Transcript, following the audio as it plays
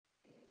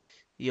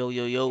Yo,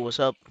 yo, yo, what's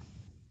up?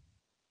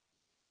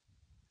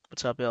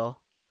 What's up, y'all?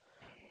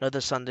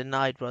 Another Sunday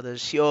night,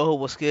 brothers. Yo,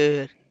 what's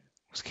good?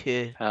 What's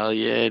good? Hell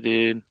yeah,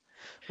 dude.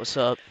 What's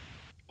up?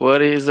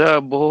 What is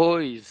up,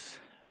 boys?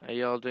 How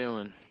y'all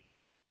doing?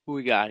 Who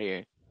we got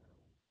here?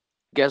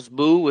 Guess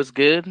Boo was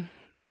good.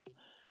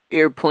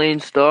 Airplane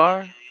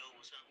Star.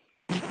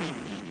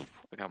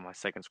 I got my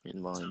second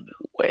screen volume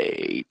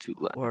way too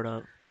loud. Word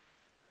up.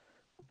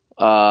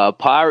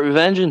 Pirate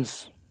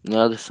Vengeance.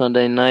 Another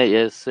Sunday night,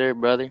 yes sir,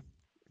 brother.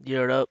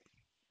 Geared up.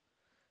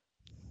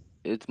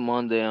 It's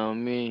Monday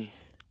on me.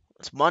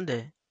 It's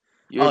Monday.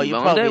 You're Oh,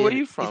 you're Monday? probably Where in.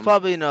 you He's from?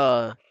 probably in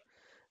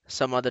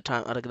some other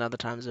time, like another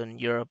time zone in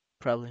Europe,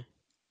 probably.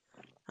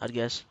 I'd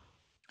guess.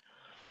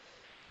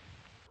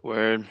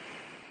 Where?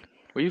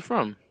 Where you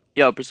from?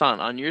 Yo, Prasan,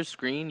 on your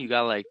screen you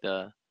got like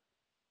the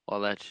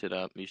all that shit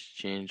up. You should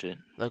change it.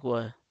 Like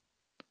what?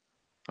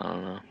 I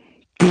don't know.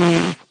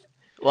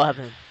 What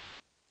happened?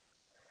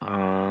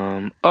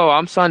 Oh,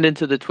 I'm signed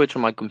into the Twitch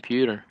on my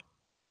computer.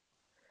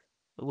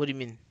 What do you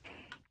mean?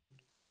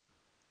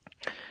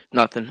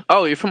 Nothing.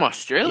 Oh, you're from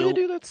Australia, Yo,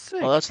 dude? That's oh,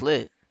 sick. that's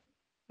lit.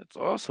 That's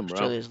awesome, bro.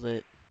 Australia's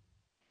lit.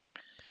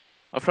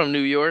 I'm from New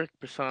York.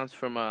 Prasan's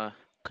from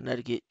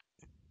Connecticut.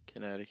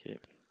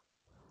 Connecticut.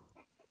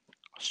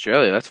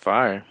 Australia, that's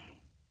fire.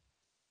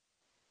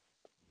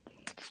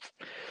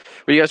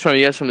 Where you guys from?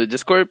 You guys from the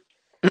Discord?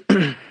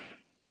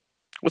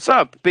 What's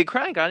up? Big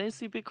Crank. I didn't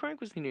see Big Crank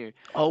was in here.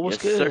 Oh,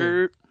 what's Yes, good?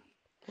 sir.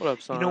 What up,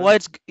 You know son? why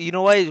you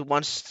know why it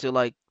wants to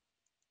like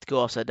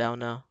go upside down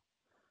now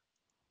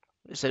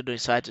instead of doing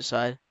side to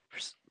side?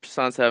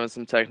 Prasan's having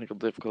some technical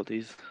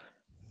difficulties.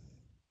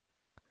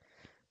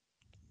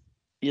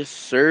 Yes,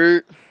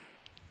 sir.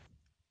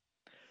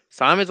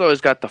 Simon's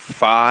always got the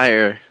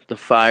fire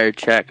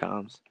chat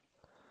comms.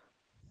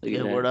 Look at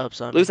Yeah, word that. up,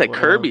 Simon. Looks like Word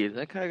up. Kirby.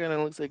 That guy kind of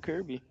looks like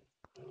Kirby.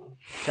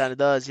 Kinda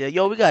does, yeah.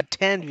 Yo, we got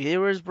 10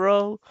 viewers,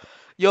 bro.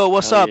 Yo,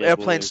 what's Hell up, yeah,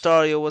 Airplane boys.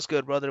 Star? Yo, what's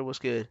good, brother? What's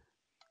good?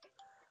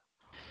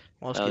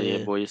 What's Hell yeah,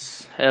 good?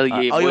 boys. Hell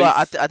yeah, Oh, yo,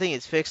 I, boys. th I think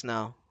it's fixed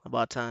now.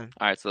 About time.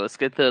 All right, so let's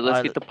get the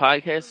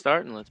podcast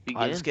started. Let's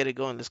All right, let's begin. get it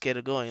going. Let's get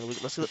it going. Oh,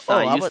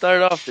 Son, how you about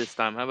started off this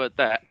time. How about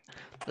that?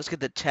 let's get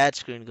the chat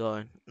screen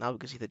going. Now we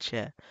can see the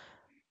chat.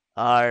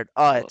 All right.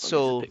 Let me just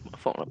So, pick my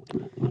phone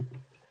up.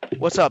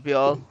 what's up,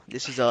 y'all?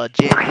 This is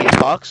JMK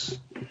Talks.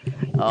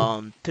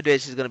 Today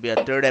this is gonna be a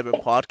third ever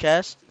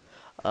podcast.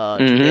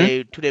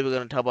 Mm-hmm. Today we're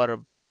gonna talk about a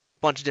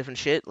bunch of different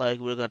shit. Like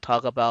we're gonna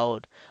talk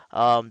about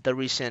the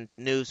recent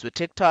news with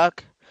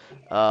TikTok.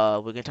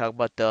 We're gonna talk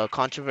about the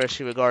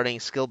controversy regarding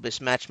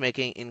skill-based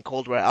matchmaking in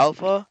Cold War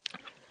Alpha.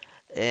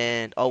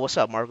 And oh, what's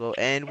up, Marco?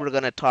 And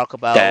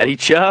Daddy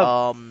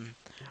Chub.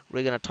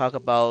 we're gonna talk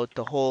about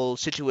the whole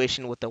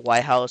situation with the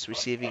White House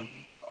receiving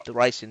the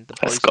ricin, the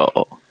Let's poison.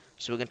 go.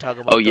 So we're gonna talk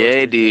Oh about those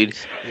yeah, three dude.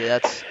 things. Yeah,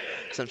 that's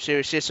some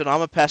serious shit. So now I'm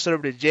gonna pass it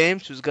over to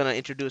James, who's gonna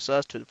introduce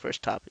us to the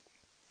first topic.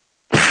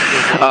 What's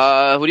good, James?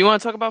 What do you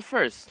want to talk about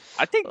first?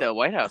 I think Uh, the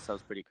White House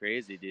sounds pretty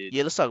crazy, dude.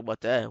 yeah, let's talk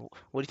about that. What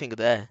do you think of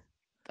that?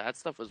 That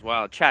stuff was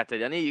wild. Chat,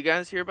 did any of you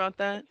guys hear about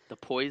that? The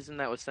poison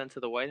that was sent to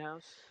the White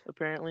House,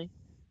 apparently.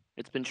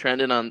 It's been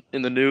trending on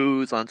in the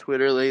news on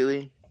Twitter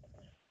lately.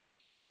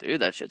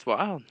 Dude, that shit's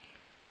wild.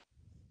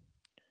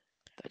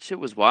 That shit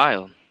was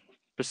wild.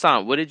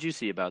 Prasan, what did you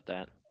see about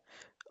that?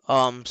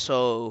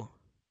 So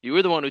You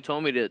were the one who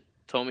told me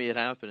it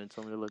happened and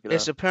told me to look it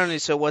it's up. apparently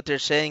so what they're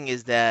saying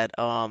is that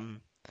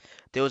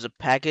there was a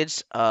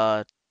package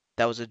that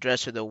was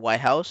addressed to the White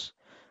House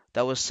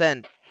that was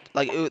sent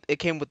like it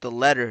came with the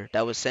letter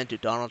that was sent to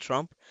Donald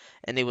Trump,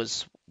 and it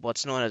was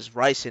what's known as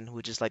ricin,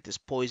 which is like this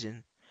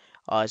poison,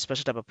 a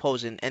special type of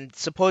poison, and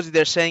supposedly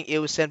they're saying it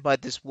was sent by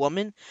this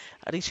woman.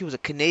 I think she was a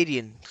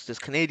Canadian, this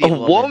A Canadian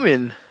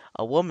woman,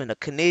 woman. a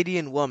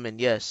Canadian woman.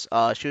 Yes,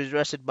 she was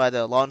arrested by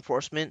the law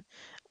enforcement.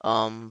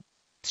 Um,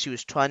 she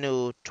was trying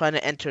to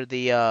enter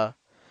the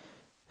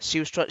she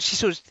was trying.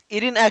 She was.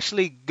 It didn't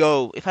actually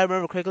go. If I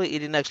remember correctly, it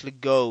didn't actually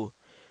go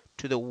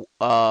to the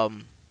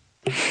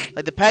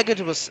like the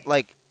package was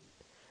like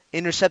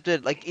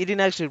intercepted. Like it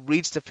didn't actually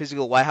reach the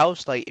physical White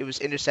House. Like it was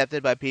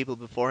intercepted by people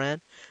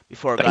beforehand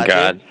before it Thank got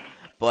there. God.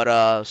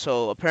 But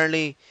so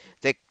apparently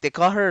they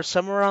caught her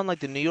somewhere around like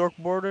the New York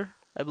border,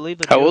 I believe,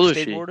 the New How York old was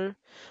State she? border.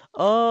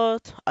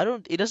 I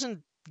don't. It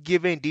doesn't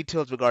give any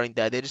details regarding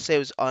that. They just say it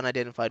was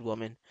unidentified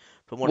woman,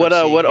 from what I'm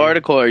seeing What here.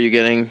 article are you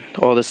getting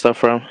all this stuff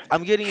from?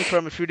 I'm getting it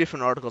from a few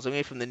different articles. I'm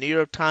getting it from the New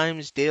York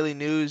Times, Daily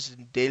News,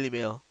 and Daily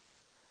Mail,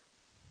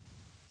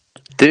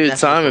 Dude, National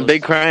Simon,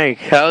 Big Post. Crank.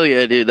 Hell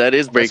yeah, dude. That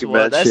is That's Breaking what.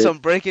 Bad That's shit. some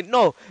breaking.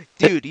 No,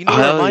 dude. You know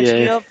what it Hell reminds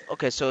me yeah. of?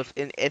 Okay, so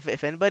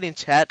if anybody in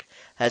chat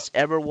has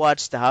ever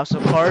watched The House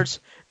of Cards,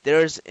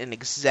 there's an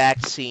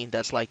exact scene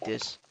that's like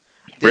this.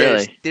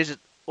 Really? There's a,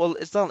 well,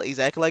 it's not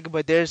exactly like it,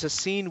 but there's a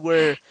scene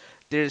where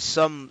there's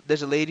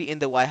a lady in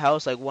the White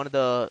House, like one of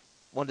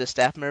the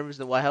staff members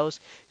in the White House.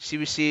 She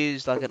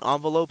receives like an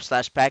envelope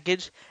slash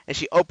package, and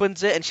she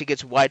opens it, and she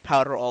gets white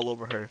powder all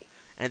over her.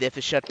 And they have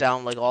to shut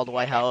down like all the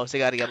White House. They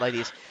got to get like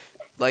these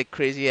like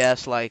crazy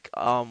ass like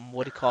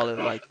what do you call it,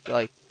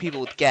 like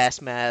people with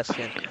gas masks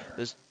and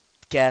those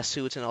gas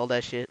suits and all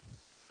that shit.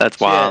 That's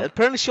So yeah, wild.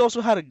 apparently she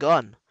also had a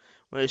gun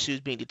when she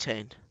was being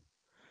detained.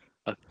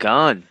 A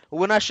gun.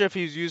 We're not sure if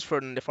he was used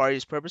for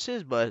nefarious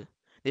purposes,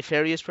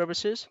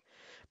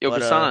 Yo,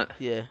 but Basant.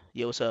 yeah,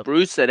 yeah, what's up?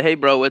 Bruce said, "Hey,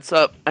 bro, what's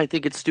up? I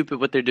think it's stupid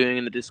what they're doing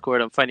in the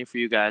Discord. I'm fighting for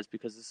you guys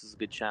because this is a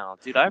good channel,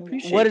 dude. I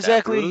What appreciate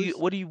that, exactly? Bruce.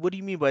 What do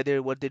you mean by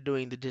what they're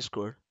doing in the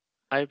Discord?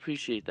 I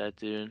appreciate that,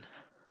 dude.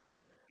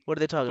 What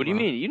are they talking What do you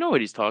about? mean? You know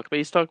what he's talking about?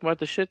 He's talking about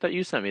the shit that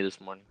you sent me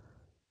this morning.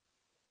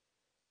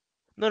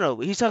 No, no,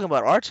 he's talking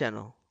about our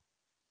channel.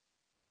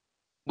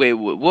 Wait,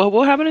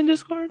 what happened in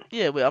Discord?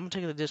 Yeah, wait, I'm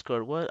taking the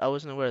Discord. What? I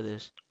wasn't aware of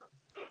this.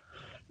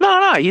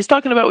 No, he's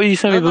talking about what you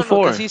sent No, me no, no,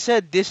 because before. he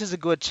said this is a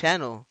good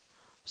channel,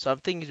 so I'm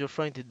thinking he's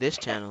referring to this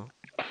channel.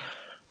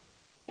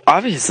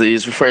 Obviously,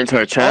 he's referring to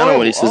our channel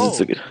when he Oh, says it's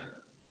a oh. good.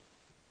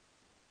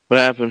 What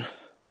happened?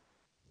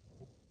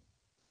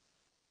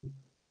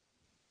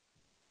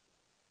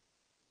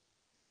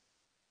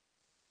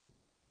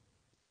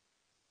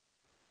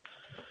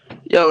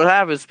 Yo, what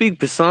happened? Speak,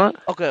 Basant.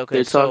 Okay,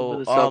 okay. They're talking about So,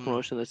 the self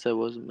promotion that said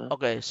wasn't meant.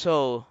 okay,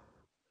 so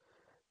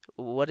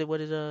what did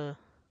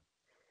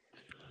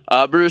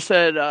Bruce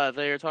said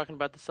they are talking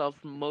about the self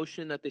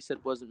promotion that they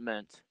said wasn't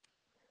meant.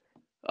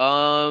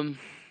 Um,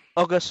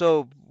 Okay,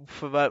 so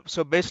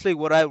so basically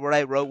what I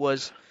wrote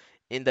was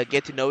in the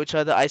get to know each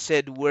other. I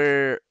said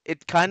where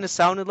it kind of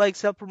sounded like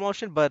self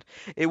promotion, but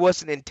it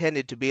wasn't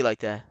intended to be like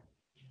that.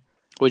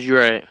 what'd you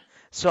write?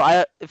 So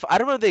if I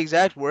don't know the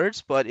exact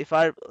words, but if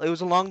I it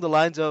was along the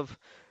lines of,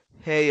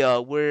 hey,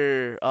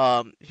 we're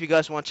if you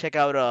guys want to check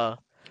out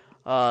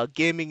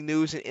gaming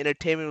news and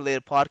entertainment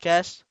related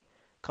podcast,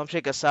 come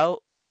check us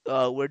out.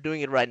 We're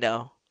doing it right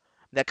now.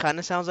 That kind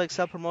of sounds like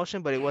self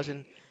promotion, but it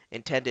wasn't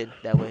intended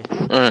that way.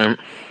 Alright.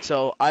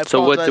 So I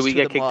So what? Did apologize we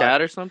to the get kicked mod.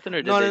 out or something,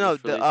 or did No, no, they no.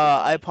 just release the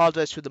I mod?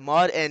 apologize to the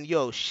mod, and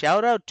yo,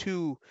 shout out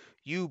to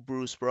you,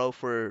 Bruce, bro,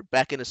 for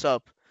backing us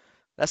up.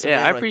 That's a Yeah,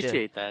 man I right there.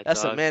 appreciate that,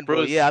 That's a dog. man,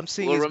 bro. Yeah, Bruce, I'm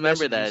seeing we'll his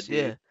remember that, messages.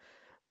 Yeah. dude.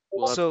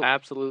 We'll So,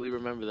 absolutely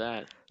remember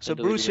that so and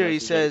delete Bruce your here,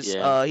 message. And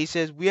yeah, he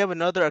says we have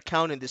another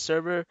account in the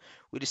server.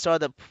 We just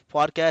started the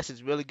podcast.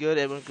 It's really good.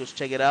 Everyone goes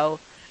check it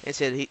out.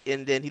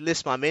 And then he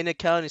lists my main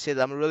account. He says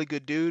I'm a really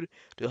good dude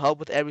to help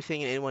with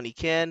everything and anyone he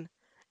can.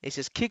 He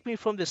says kick me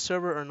from the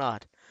server or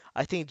not.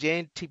 I think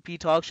JNTP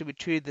Talk should be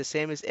treated the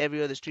same as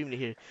every other streamer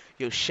here.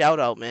 Yo, shout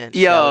out, man.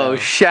 Shout yo, out.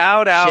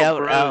 shout out Shout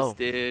Bruce, out.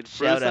 dude.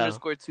 Shout Bruce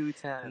out. underscore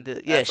 210.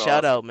 Yeah, That's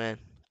shout out, awesome. man.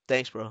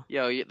 Thanks, bro.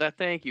 Yo, that.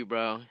 Thank you,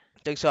 bro.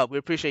 Thanks up. We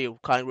appreciate your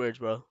kind words,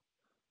 bro.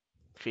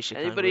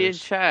 Appreciate kind Anybody in words.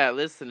 chat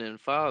listening,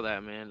 follow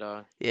that man,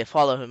 dog. Yeah,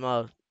 follow him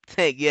out.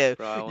 Thank yeah.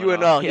 Bro, I went You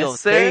and off. all. Yes, Yo,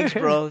 sir. thanks,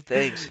 bro.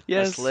 Thanks.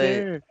 Yes, That's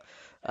lit. sir.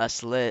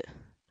 That's lit.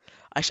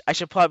 I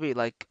should probably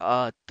like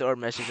throw a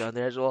message on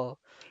there as well.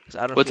 'Cause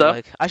I don't What's feel up?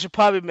 like I should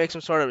probably make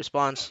some sort of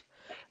response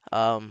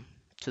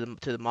to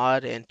the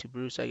mod and to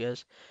Bruce, I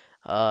guess.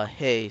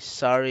 Hey,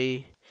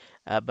 sorry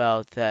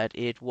about that.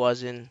 It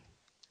wasn't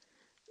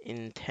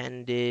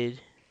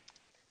intended.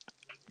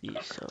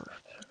 So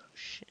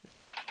shit.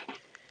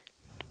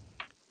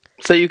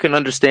 So you can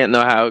understand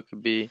though how it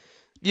could be.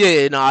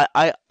 Yeah, no,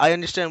 I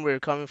understand where you're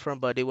coming from,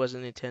 but it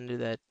wasn't intended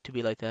that to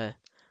be like that.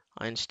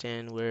 I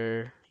understand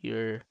where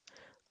you're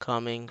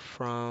coming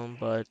from,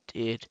 but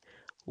it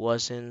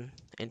wasn't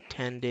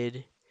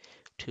intended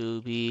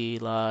to be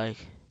like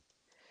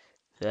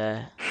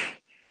that.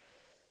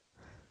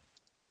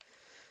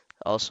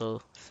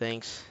 Also,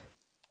 thanks,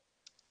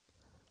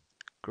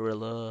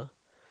 Gorilla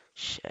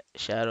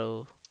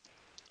Shadow,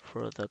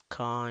 for the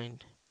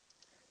kind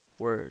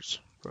words,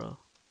 bro.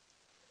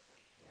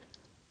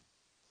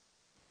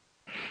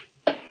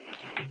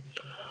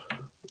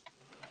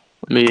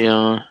 Let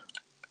me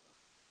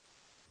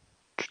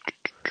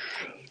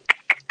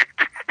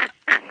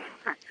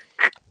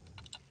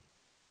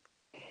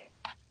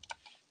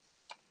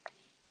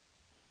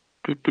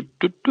do, do,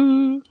 do,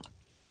 do.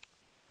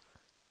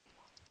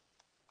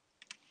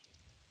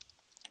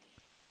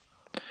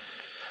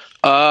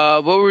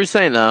 What were we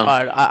saying now?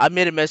 Alright, I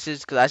made a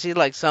message because I see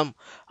like some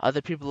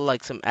other people,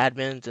 like some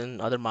admins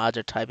and other mods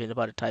are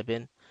about to type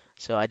in,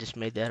 so I just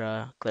made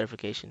that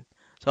clarification.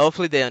 So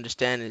hopefully they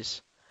understand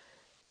is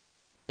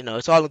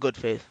it's all in good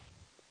faith.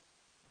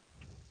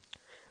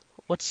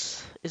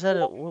 What's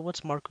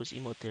Marco's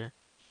emote there?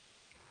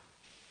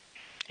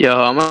 Yo,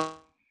 I'm on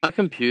my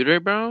computer,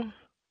 bro.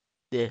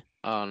 Yeah.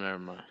 Oh, never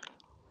mind.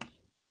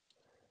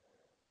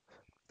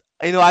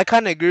 I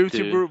kind of agree with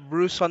you, Dude.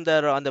 Bruce, on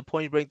that on the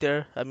point you bring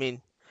there. I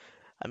mean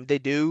they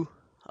do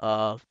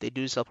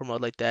self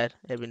promote like that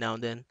every now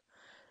and then.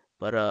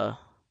 But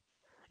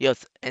yeah,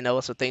 and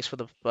also thanks for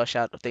the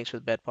thanks for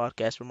the bad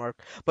podcast remark.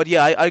 But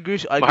yeah, I agree.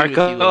 I agree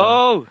with you.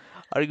 Marco!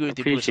 I agree with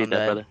you, Bruce, Appreciate on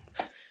that, that. brother.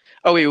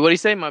 Oh, wait, what did he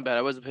say? My bad.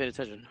 I wasn't paying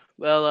attention.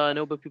 Well,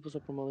 no, but people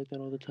start promoting like that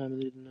all the time.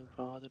 And they didn't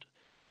bother.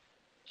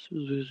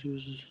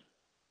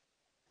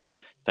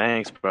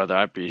 Thanks, brother.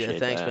 I Yeah, appreciate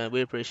thanks, that. man.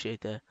 We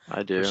appreciate that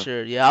I do. for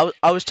sure. Yeah,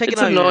 I was checking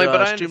It's out annoying, your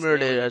but I stream understand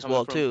where earlier you're as coming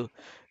well from. too.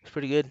 It's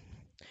pretty good.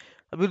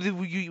 I believe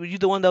were you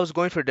the one that was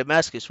going for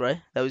Damascus,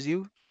 right? That was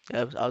you.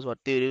 Yeah, I was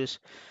what, dude. It was.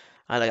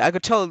 I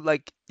could tell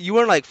like you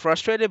weren't like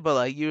frustrated, but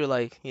like you were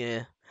like,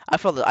 yeah. I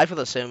feel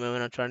the same way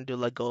when I'm trying to do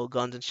like gold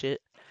guns and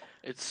shit.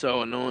 It's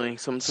so annoying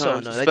So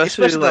sometimes, annoying. Like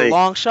especially especially the like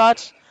long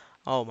shots.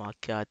 Oh my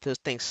god, those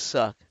things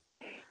suck.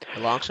 The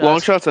long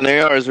long shots. shots and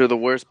ARs are the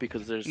worst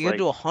because there's You can like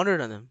do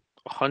 100 on them.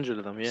 100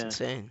 of them. It's Yeah,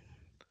 insane.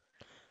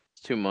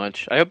 it's too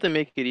much. I hope they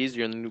make it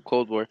easier in the new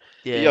Cold War.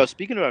 But Yeah. yo,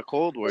 speaking about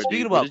Cold War,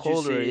 Speaking dude, what about did you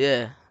Cold War, see?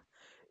 yeah.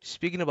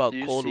 Speaking about Do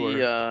you Cold see?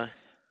 War.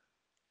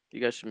 You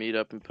guys should meet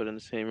up and put in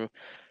the same room.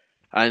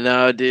 I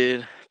know,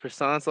 dude.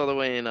 Prasant's all the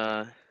way in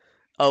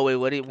Oh wait,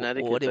 what do you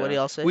Connecticut what do though.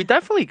 y'all We say?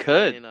 definitely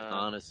could,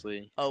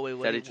 honestly. Oh wait,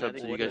 what do Daddy you Trump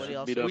said you what, guys what do should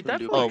y'all meet say? up and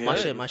do a Oh, my podcast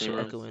shit, in the my same shit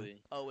room. echoing.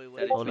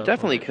 We Hold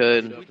definitely on.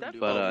 could,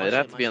 but Oh, it'd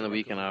have to my be on shit the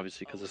weekend, echoing.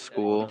 obviously, because of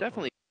school.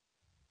 Definitely.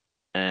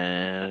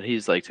 And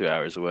he's like 2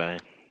 hours away.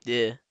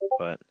 Yeah.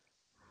 But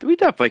we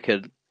definitely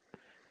could,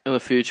 in the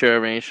future,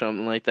 arrange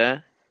something like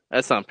that.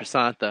 That's not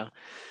Prasant, though.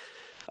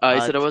 He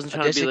said I wasn't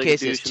trying to Just be in like a case,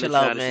 just douche in the chill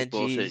out, chat. It's just man.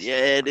 bullshit. Jeez.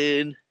 Yeah,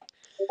 dude.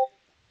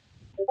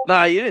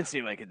 Nah, you didn't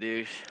seem like a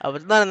douche. I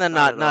was no, no,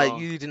 Not no, at no.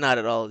 all. You did not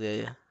at all. Yeah,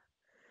 yeah.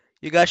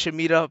 You guys should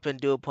meet up and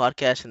do a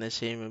podcast in the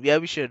same room. Yeah,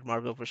 we should,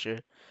 Marco, for sure.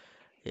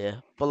 Yeah,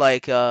 but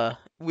like,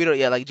 we don't.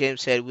 Yeah, like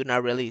James said, we're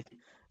not really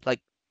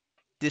like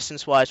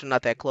distance-wise, we're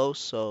not that close.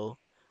 So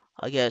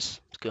I guess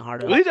it's We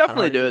kind of hard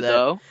definitely to do do it, that.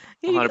 though.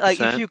 Like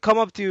if 100%. you come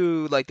up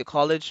to like the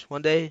college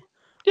one day,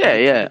 Yeah,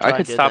 we yeah. can I try and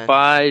could do it stop then.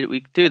 by.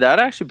 Dude,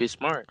 that'd actually be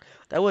smart.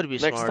 That would be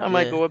Next smart. time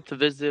I Yeah. go up to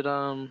visit,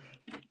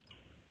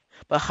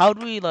 But how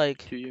do we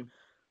like? to you.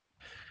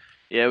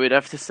 Yeah, we'd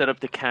have to set up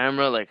the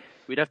camera. Like,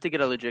 we'd have to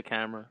get a legit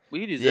camera.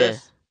 We could use Yeah.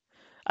 this.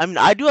 I mean,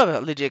 I do have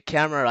a legit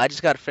camera. I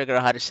just gotta figure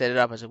out how to set it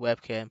up as a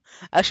webcam.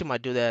 I actually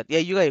might do that. Yeah,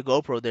 you got your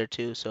GoPro there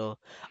too, so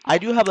I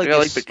do have I like got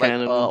like the this like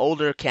Canon one.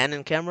 older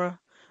Canon camera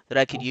that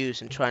I could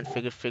use and try and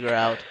figure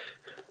out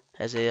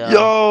as a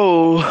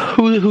Yo,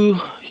 who,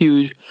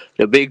 huge,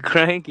 the big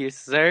crank, yes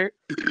sir.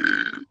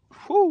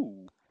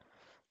 Whew.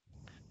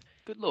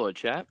 Good lord,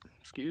 chap.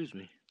 Excuse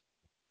me.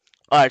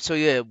 All right, so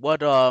yeah,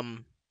 what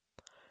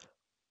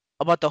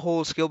about the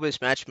whole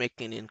skill-based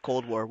matchmaking in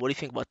Cold War? What do you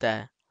think about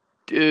that?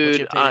 What's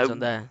your Dude, opinions on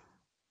that?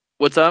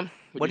 what's up?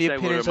 What'd What you are your say?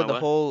 What are opinions my on the what?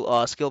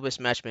 whole skill-based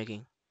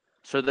matchmaking?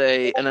 So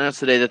they announced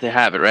today that they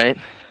have it, right?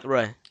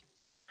 Right.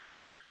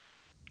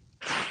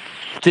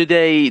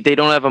 Today they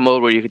don't have a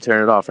mode where you can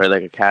turn it off, right?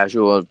 Like a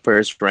casual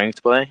first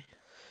ranked play.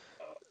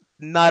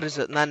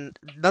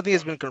 Nothing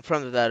has been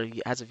confirmed of that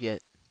as of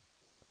yet.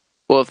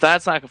 Well, if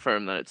that's not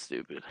confirmed, then it's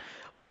stupid.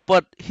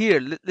 But here,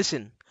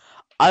 listen.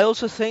 I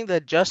also think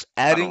that just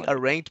I don't adding like a it.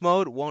 ranked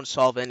mode won't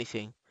solve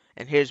anything,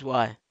 and here's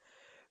why.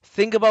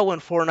 Think about when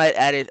Fortnite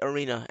added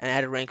Arena and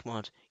added rank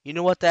mods. You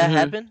know what that Mm-hmm.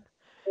 happened?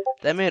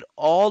 That made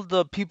all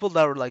the people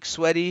that were like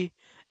sweaty,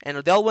 and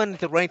they all went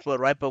into ranked mode,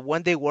 right? But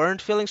when they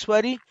weren't feeling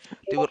sweaty,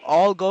 they would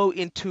all go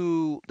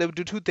into. They would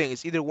do two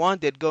things. Either one,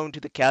 they'd go into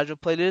the casual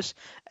playlist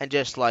and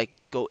just like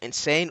go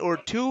insane, or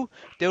two,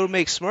 they would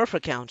make Smurf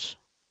accounts,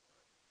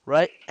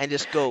 right? And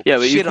just go Yeah,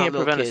 but you shit on can't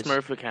little prevent a kids.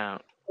 Smurf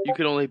account. You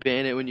can only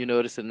ban it when you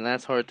notice it, and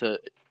that's hard to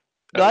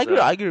No, I as agree.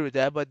 I a agree with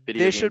that, but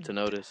video they game should. to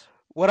notice.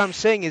 What I'm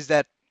saying is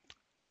that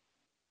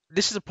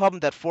this is a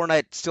problem that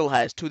Fortnite still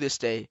has to this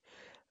day.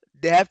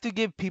 They have to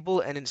give people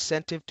an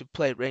incentive to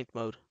play ranked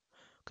mode.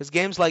 Because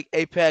games like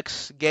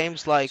Apex,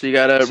 games So like you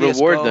gotta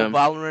reward CS:GO, them.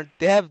 Valorant,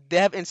 they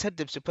have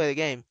incentives to play the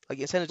game, like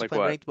incentives to Like play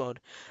what? ranked mode.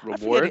 I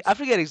Rewards?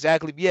 forget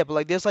exactly, but yeah, but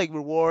like there's like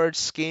rewards,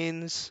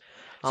 skins.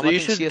 So I you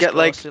think should get CS:GO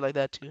like also like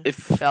that too. if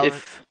Valorant.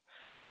 if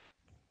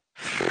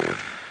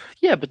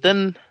yeah, but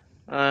then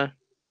I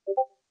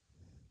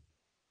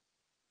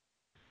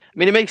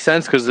mean it makes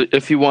sense because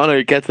if you want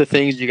to get the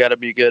things, you got to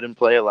be good and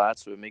play a lot,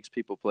 so it makes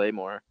people play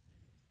more.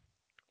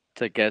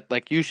 To get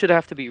like you should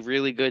have to be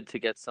really good to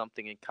get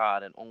something in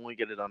COD and only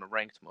get it on a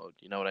ranked mode.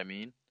 You know what I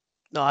mean?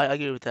 No, I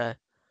agree with that.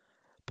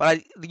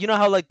 But you know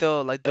how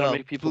It'll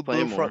make people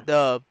play more.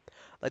 the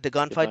Go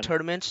gunfight ahead.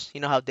 tournaments, you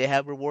know how they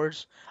have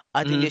rewards?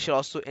 I think Mm-hmm. they should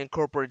also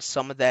incorporate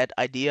some of that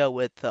idea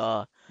with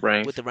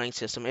Ranked the rank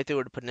system if they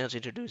were to potentially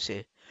introduce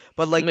it.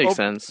 But like makes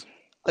sense.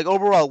 like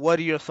overall, what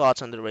are your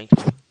thoughts on the ranked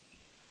mode?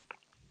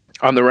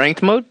 On the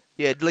ranked mode,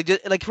 Yeah,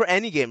 like for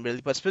any game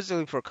really, but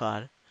specifically for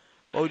COD.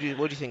 What do you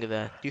think of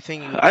that? Do you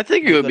think it would I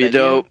think be it a would good be idea?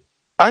 dope.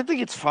 I think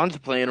it's fun to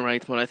play in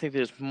ranked mode. I think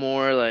there's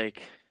more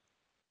like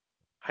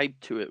hype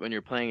to it when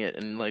you're playing it,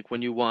 and like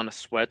when you want a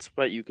sweat,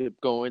 you could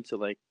go into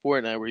like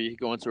Fortnite where you could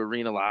go into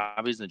arena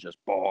lobbies and just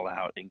ball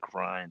out and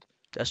grind,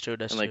 That's true.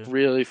 That's and like true.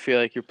 really feel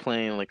like you're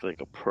playing like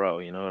a pro.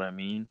 You know what I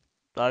mean?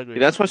 I Like, agree.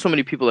 that's why so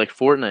many people like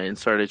Fortnite and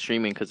started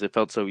streaming because it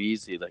felt so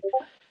easy. Like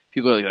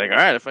people are like, all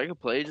right, if I could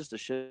play just a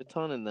shit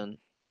ton and then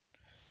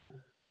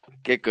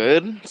get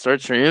good,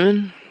 start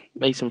streaming,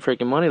 make some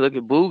freaking money. Look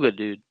at Booga,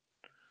 dude.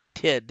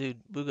 Yeah, dude,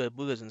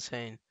 Booga's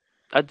insane.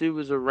 That dude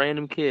was a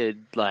random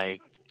kid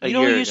like a You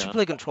know, he year used to ago.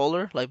 play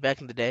controller like back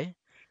in the day,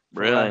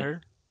 from what I Really?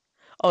 heard.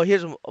 Oh,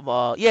 here's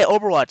yeah,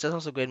 Overwatch. That's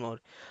also a great mode.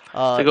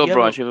 To go You have a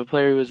broad, you have a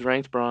player who is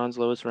ranked bronze,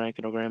 lowest rank,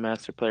 and a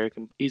grandmaster player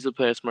can easily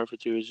play a Smurf or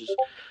two. It's just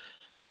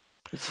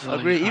it's like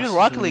agree. Even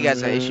Rocket League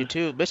has that issue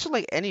too.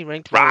 Basically, like any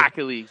ranked mode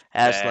Rocket League's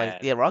has like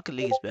bad. yeah, Rocket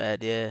League is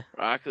bad. Yeah.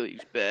 Rocket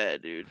League's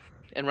bad, dude.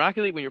 And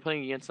Rocket League, when you're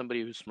playing against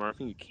somebody who's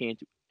smurfing, you can't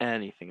do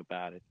anything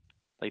about it.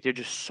 Like they're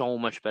just so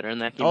much better in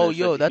that game. Oh, There's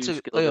such yo, a that's huge a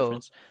skill yo,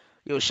 difference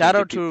yo. between Shout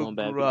good out people to and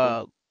bad people.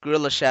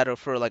 Gorilla Shadow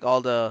for like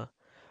all the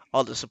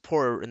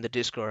support in the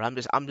Discord.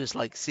 I'm just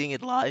like seeing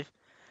it live.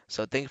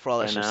 So thank you for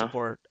all I extra know.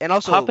 support. And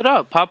also,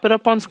 Pop it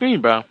up on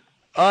screen, bro.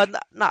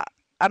 nah,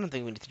 I don't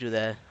think we need to do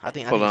that. I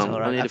Hold think it's on, all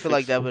I right. need I to feel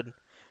like fix. that would.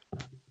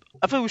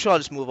 I feel we should all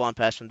just move on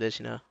past from this.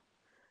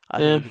 I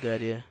think Yeah, it'd be a good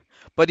idea.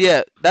 But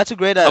yeah, that's a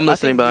great. I'm I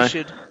listening. think we By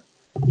should.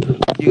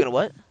 You gonna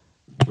what?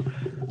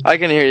 I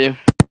can hear you.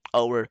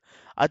 Oh, we're.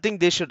 I think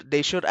they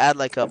should add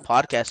like a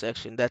podcast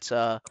section. That's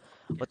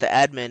what the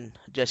admin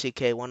Jesse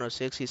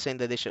K106. He's saying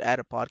that they should add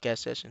a podcast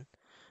session.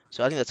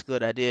 So I think that's a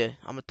good idea.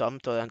 I'm gonna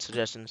throw down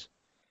suggestions.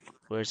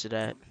 Where is it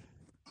at?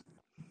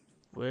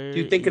 Do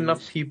you Where think enough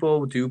is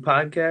people do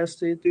podcasts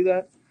to do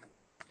that?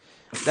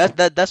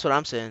 that's what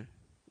I'm saying.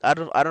 I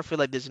don't feel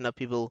like there's enough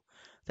people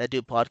that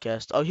do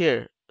podcasts. Oh,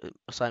 here,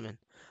 Simon.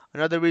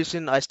 Another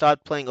reason I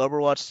stopped playing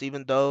Overwatch,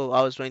 even though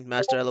I was ranked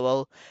Master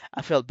LOL,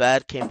 I felt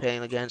bad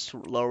campaigning against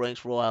low ranks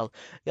for a while.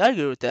 Yeah, I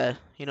agree with that.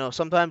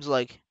 Sometimes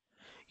like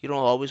you don't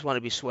always want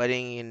to be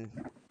sweating and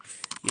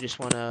you just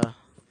want to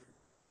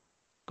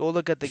go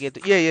look at the game.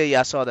 Yeah, yeah, yeah.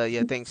 I saw that.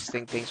 Yeah, thanks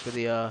for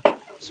the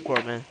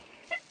support, man.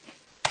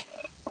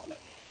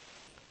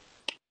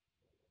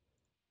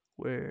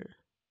 Where?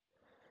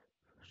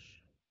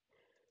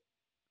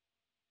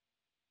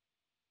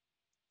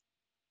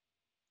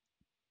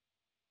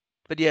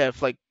 But yeah,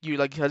 if like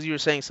as you were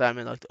saying,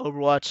 Simon, like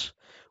Overwatch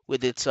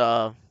with its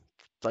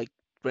like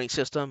rank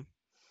system,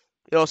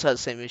 it also has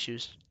the same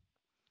issues.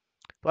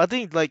 But I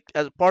think like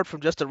as apart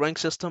from just the rank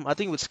system, I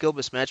think with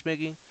skill-based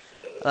matchmaking,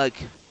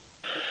 like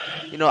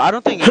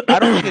I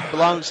don't think it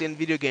belongs in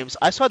video games.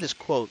 I saw this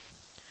quote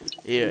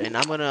here, and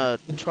I'm gonna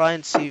try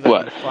and see if I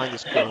What? can find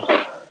this quote.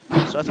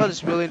 So I saw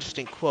this really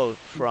interesting quote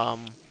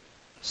from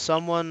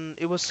someone.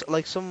 It was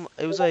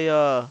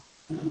a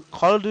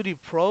Call of Duty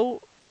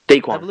Pro,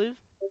 I Daquan.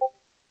 believe.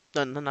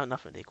 No, no, no, not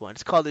from Nick One.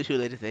 It's Call of Duty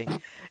related thing.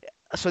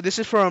 So this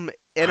is from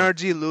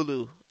NRG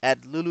Lulu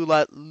at Lulu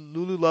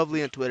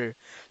Lovely on Twitter.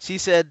 She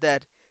said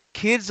that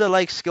kids that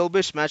like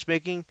skill-based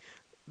matchmaking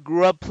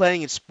grew up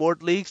playing in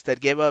sport leagues that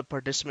gave out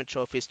participant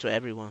trophies to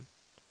everyone.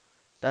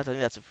 I think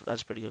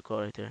that's a pretty good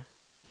quote right there.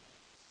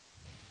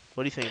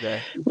 What do you think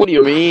there? What do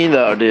you mean,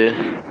 though, dude?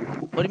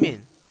 What do you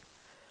mean?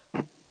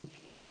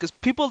 Because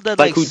people that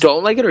Like who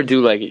don't like it or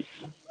do like it?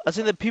 I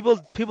think that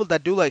people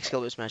that do like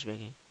skill-based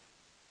matchmaking.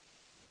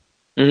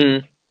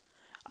 Mm-hmm.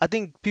 I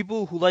think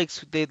people who like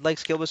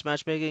skill-based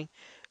matchmaking,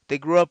 they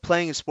grew up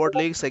playing in sport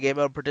leagues that gave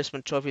out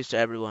participant trophies to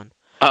everyone.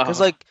 Because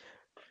Oh, like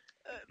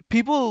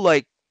people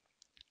like,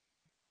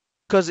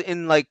 because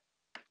in like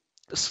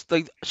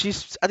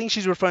I think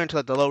she's referring to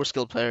like the lower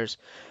skilled players.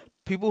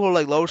 People who are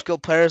like lower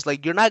skilled players,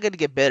 like you're not gonna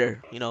get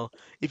better.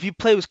 If you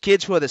play with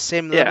kids who are the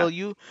same yeah. level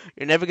you're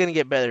never gonna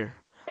get better.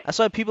 That's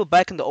why people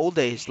back in the old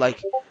days,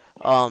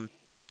 um,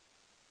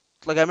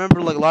 like I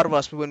remember like a lot of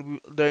us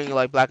during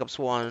like Black Ops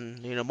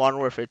One, Modern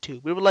Warfare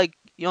 2, we were like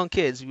young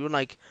kids. We were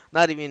like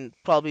not even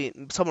probably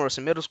some of us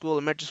in middle school,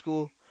 elementary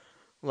school.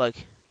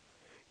 Like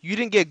you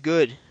didn't get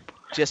good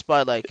just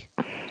by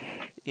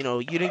you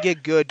didn't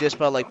get good just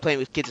by like playing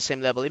with kids the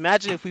same level.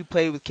 Imagine if we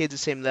played with kids the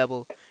same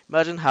level.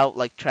 Imagine how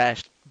like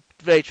trash,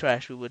 very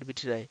trash we would be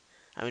today.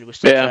 I mean, we're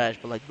still Yeah. trash,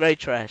 but like very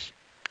trash.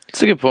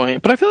 It's a good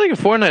point. But I feel like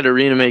a Fortnite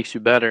arena makes you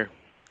better.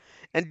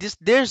 And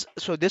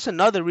there's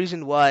another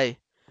reason why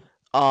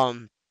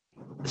um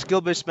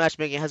skill-based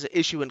matchmaking has an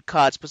issue in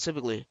COD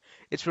specifically.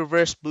 It's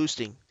reverse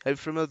boosting. Have you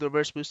familiar with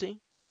reverse boosting?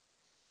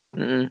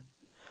 Mm-mm.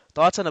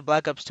 Thoughts on the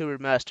Black Ops 2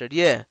 remastered?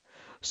 Yeah.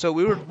 So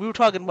we were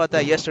talking about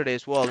that yesterday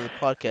as well in the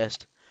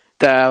podcast.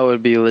 That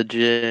would be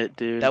legit,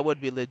 dude. That would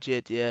be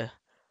legit, yeah.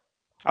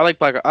 I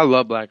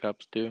love Black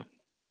Ops, dude.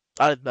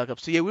 I like Black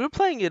Ops 2. Yeah, we were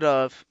playing it.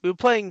 We were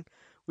playing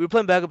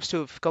Black Ops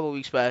 2 a couple of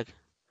weeks back.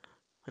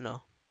 I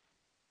know.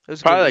 It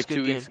was good. Probably It was a like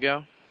good 2 weeks game.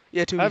 ago.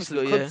 Yeah, two I have weeks ago.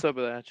 some Yeah, clips up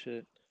of that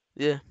shit.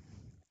 yeah.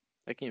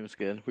 That game was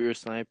good. We were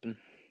sniping.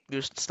 We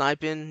were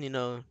sniping.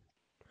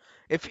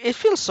 It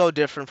feels so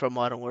different from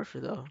Modern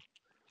Warfare though.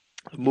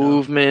 You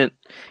know, Movement.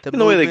 the Even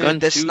the way the movement, gun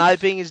the shoots.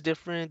 sniping is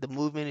different. The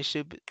movement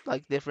is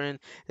like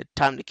different. The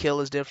time to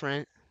kill is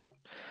different.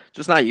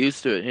 Just not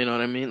used to it, you know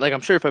what I mean? Like,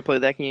 I'm sure if I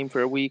played that game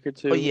for a week or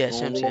Oh two yeah,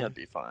 same only, I'd same.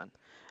 be fine.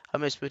 I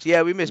miss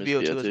Yeah, we I miss miss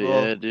BO2 as BO2,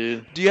 well. yeah,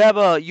 dude. Do you have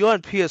you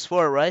on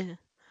PS4, right?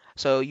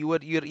 So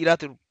you'd have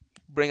to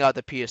bring out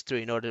the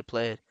PS3 in order to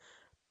play it.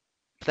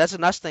 But that's a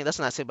nice thing. That's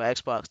not said by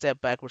Xbox. They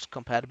have backwards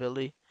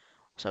compatibility.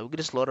 So we could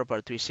just load up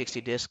our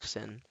 360 discs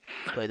and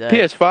play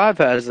that. PS5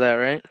 has that,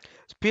 right?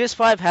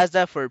 PS5 has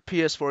that for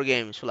PS4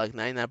 games for like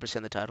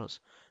 99% of the titles.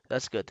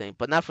 That's a good thing,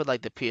 but not for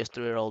like the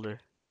PS3 or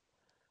older.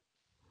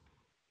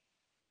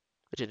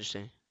 Which is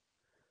interesting.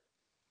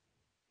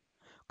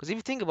 Because if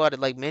you think about it,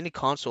 like many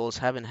consoles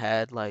haven't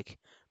had like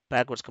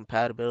backwards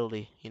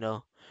compatibility.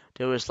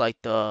 There was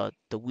like the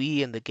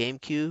Wii and the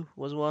GameCube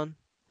was one.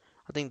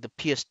 I think the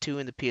PS2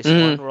 and the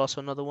PS1 Mm-hmm. were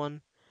also another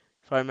one,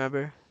 if I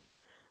remember.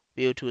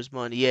 BO2 is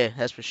one. Yeah,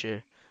 that's for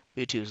sure.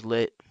 BO2 is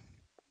lit.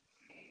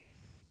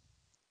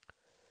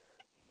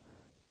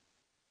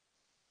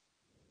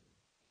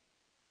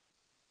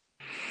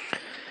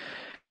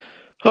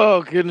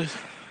 Oh goodness.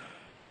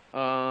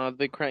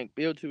 They crank.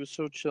 BO2 was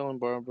so chilling,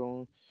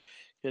 Barbara.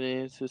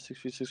 Getting into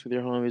 6v6 with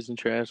your homies and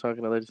trash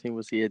talking. Other team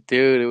was here,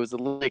 dude. It was a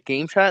lit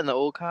game chat in the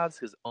old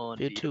CODs is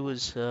B2 unbeatable.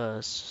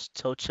 was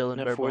so chilling.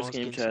 That Bare force bones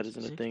game getting chat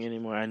isn't a 6v6. thing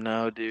anymore. I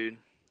know, dude.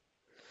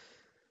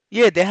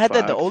 Yeah, they had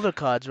that in the Fox. older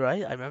CODs,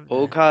 right? I remember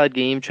Old that. COD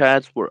game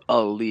chats were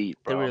elite,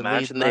 They bro. were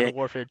elite. Imagine Modern they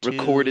Warfare 2,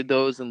 recorded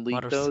those and leaked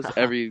Modern those.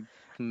 Every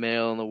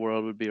male in the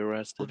world would be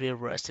would arrested. be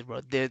arrested,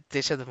 bro.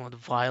 They said the most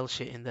vile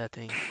shit in that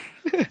thing.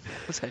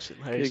 It's actually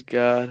hilarious. Good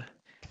God.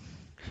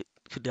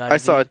 Kudai, I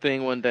saw a dude.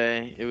 thing one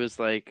day. It was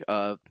like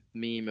a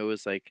meme. It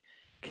was like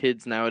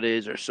kids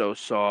nowadays are so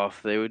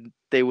soft. They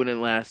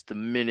wouldn't last a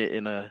minute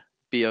in a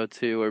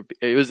BO2 or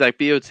it was like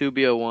BO2,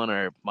 BO1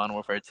 or Modern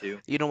Warfare 2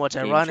 You know what's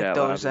game ironic chat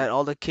though is lobby. that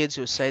all the kids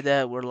who say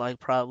that were like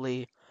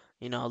probably,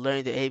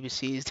 learning the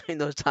ABCs during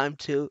those time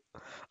too.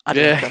 I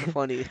think that's Yeah. kind of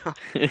funny.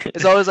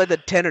 It's always like the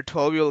 10 or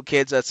 12-year-old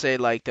kids that say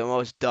like the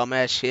most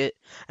dumbass shit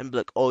and be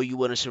like, "Oh, you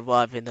wouldn't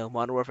survive in the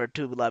Modern Warfare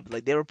 2."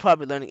 Like they were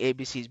probably learning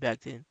ABCs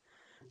back then.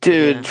 But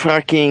yeah, Dude,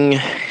 fucking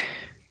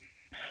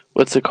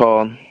what's it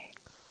called?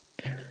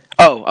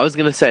 Oh, I was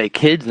gonna say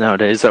kids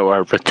nowadays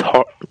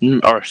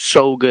are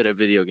so good at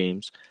video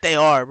games. they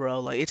are, bro.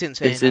 Like it's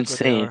insane It's how good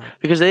they insane are.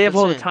 because they It's have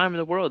all the insane. time in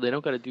the world. They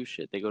don't got to do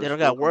shit. They go to They don't school,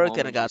 got come work,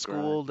 they home, don't and got just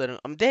grind. school. They don't.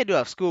 I mean, they do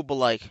have school, but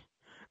like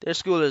their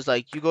school is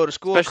like you go to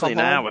school, Especially come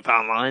now home. with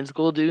online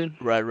school, dude.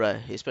 Right,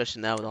 right.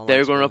 Especially now with online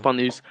They're going up school. on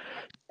these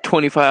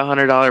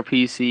 $2,500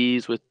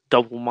 PCs with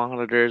double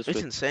monitors It's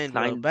with insane,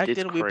 bro. nine. Back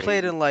It's then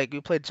crazy.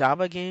 we played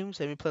Java games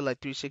and we played like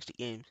 360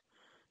 games.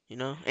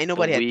 Ain't The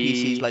nobody had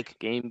PCs. Wii, Like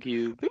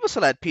GameCube. people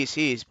still had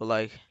PCs, but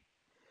like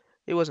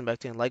it wasn't back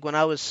then. Like when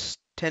I was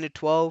 10 to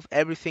 12,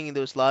 everything in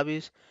those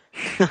lobbies,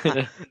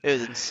 it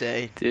was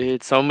insane.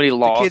 Dude, so many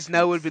The kids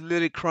now would be lawsuits.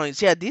 literally crying.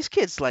 Yeah, these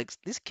kids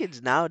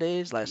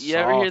nowadays like You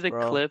ever hear soft, the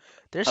bro. clip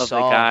They're of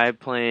the guy soft.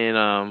 playing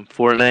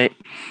Fortnite?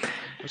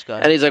 Which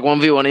guy? And he's like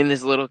 1v1ing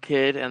this little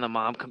kid, and the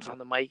mom comes on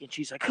the mic and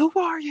she's like, "Who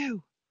are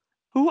you?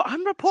 Who?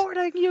 I'm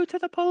reporting you to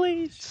the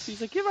police."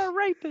 She's like, "You're a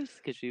rapist,"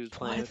 because she was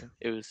playing with What? him.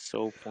 It was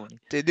so funny.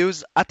 Dude, there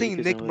was I think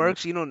Because Nick I'm with it.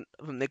 Merckx,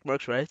 Nick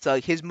Merckx, right? So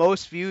like his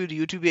most viewed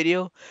YouTube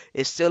video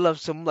is still of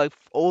some like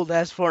old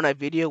ass Fortnite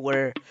video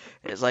where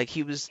it's like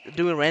he was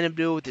doing random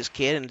duel with this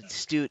kid and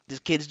this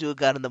kid's dude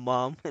got in the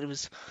mom. It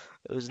was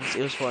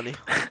funny.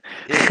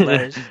 It was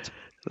hilarious.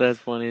 That's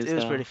funny as It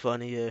was pretty hell.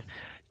 funny, yeah.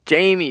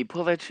 Jamie,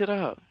 pull that shit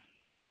up.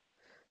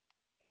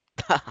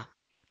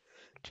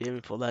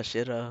 Jamie pulled that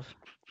shit off.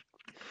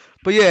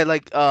 But yeah,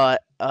 like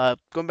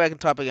going back to the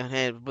topic at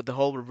hand, with the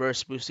whole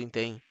reverse boosting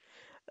thing.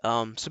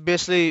 So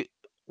basically,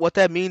 what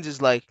that means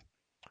is like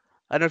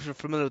I don't know if you're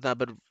familiar with that,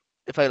 but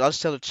I'll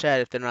just tell the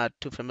chat if they're not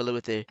too familiar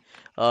with it.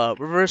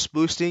 Reverse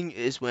boosting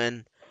is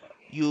when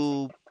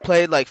you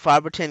play like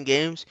 5 or 10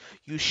 games,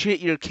 you shit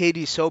your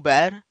KD so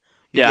bad,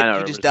 Yeah, I know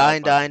you what just we're die talking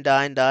and about. die and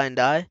die and die and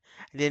die,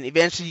 and then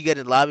eventually you get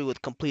in the lobby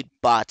with complete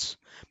bots.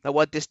 Now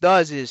what this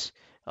does is,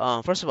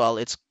 first of all,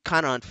 it's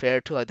kind of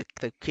unfair to like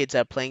the kids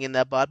that are playing in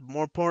that bot. But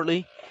more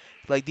importantly,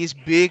 like these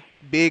big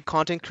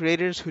content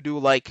creators who do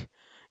like,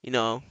 you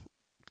know,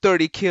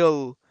 30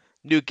 kill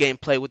new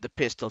gameplay with the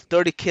pistol,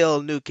 30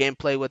 kill new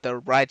gameplay with the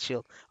riot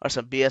shield, or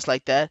some BS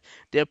like that.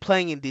 They're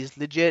playing in these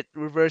legit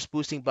reverse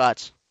boosting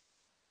bots.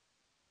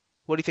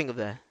 What do you think of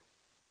that?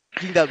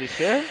 You think that would be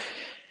fair?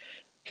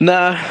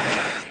 Nah,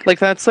 like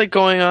that's like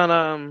going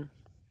on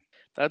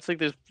that's like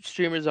there's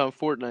streamers on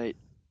Fortnite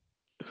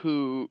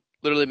who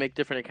literally make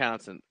different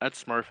accounts, and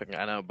that's smurfing,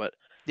 I know, but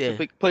they Yeah,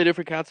 play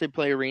different accounts. They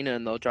play arena,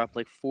 and they'll drop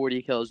like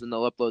 40 kills, and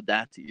they'll upload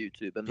that to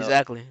YouTube, and they'll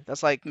exactly.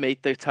 That's like,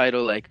 make the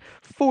title like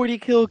 40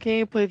 kill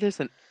gameplay this,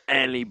 and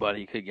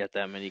anybody could get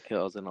that many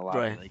kills in a lobby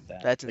right. like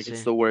that. That's Like it's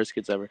insane. the worst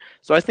kids ever.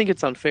 So I think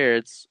it's unfair.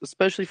 It's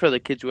especially for the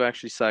kids who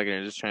actually suck and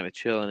are just trying to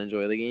chill and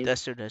enjoy the game.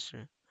 That's true. That's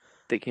true.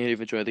 They can't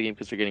even enjoy the game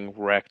because they're getting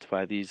wrecked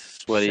by these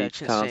It's sweaty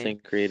actually insane.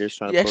 content creators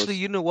trying to Actually, post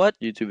you know what?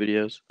 YouTube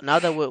videos.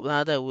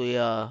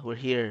 We're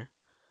here,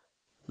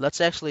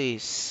 let's actually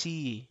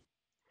see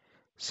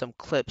some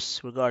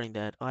clips regarding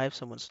that. I have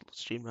someone's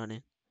stream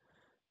running.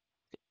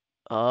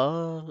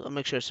 I'll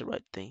make sure it's the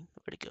right thing.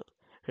 Where'd it go?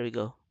 Here we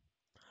go.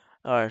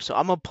 All right, so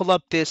I'm gonna pull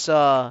up this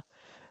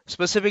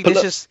specific. Pull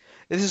up. This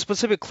is a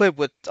specific clip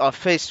with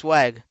Face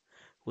Swag,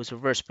 who's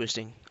reverse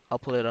boosting. I'll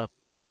pull it up.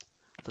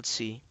 Let's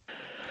see.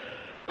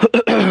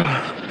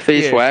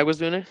 Face Here, Swag was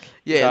doing it.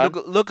 yeah.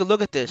 God.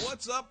 Look at this.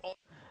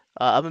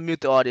 I'm gonna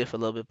mute the audio for a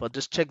little bit, but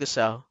just check this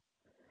out.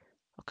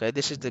 Okay,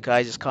 this is the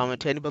guy just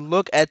commentating, but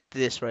look at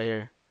this right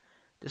here.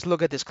 Just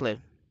look at this clip.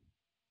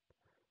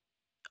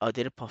 Oh,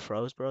 did it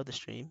froze, bro? The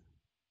stream.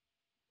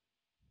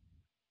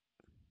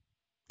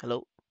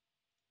 Hello.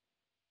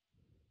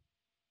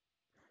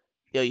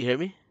 Yo, you hear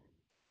me?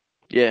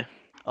 Yeah.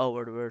 Oh,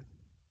 word.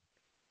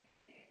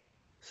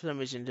 For some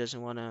reason, it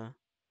doesn't wanna.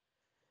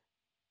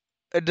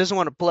 It doesn't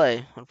want to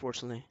play,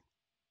 unfortunately.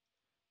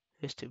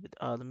 It's stupid.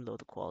 Let me load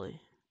the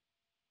quality.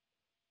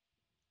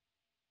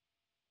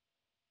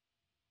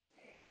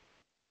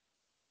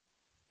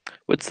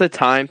 What's the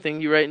time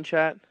thing you write in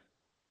chat?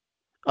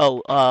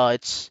 Oh,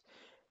 it's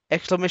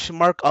exclamation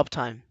mark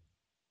uptime.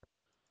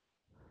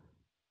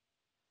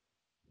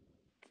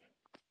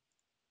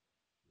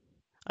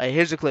 Alright,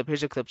 here's a clip.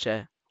 Here's a clip,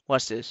 chat.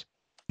 Watch this.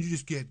 You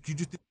just.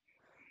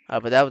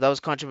 But that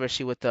was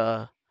controversy with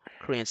the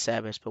Korean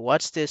Sabbath. But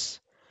watch this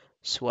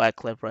swag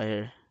clip right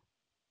here.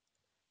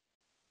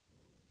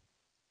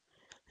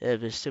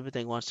 If this stupid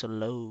thing wants to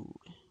load.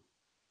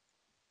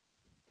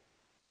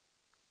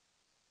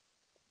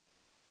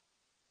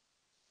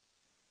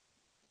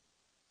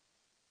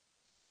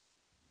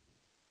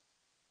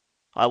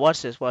 Alright,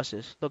 watch this. Watch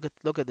this. Look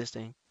at this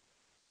thing.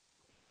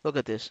 Look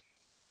at this.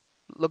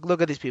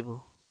 Look at these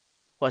people.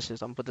 Watch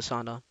this. I'm gonna put the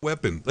sound on.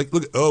 Weapon. Like,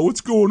 look. Oh,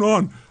 what's going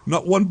on?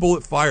 Not one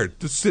bullet fired.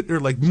 Just sit there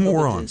like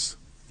morons.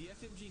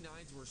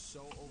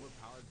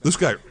 This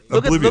guy,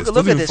 oblivious,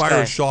 doesn't even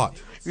fire a shot.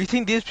 You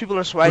think these people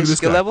are swag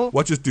skill level?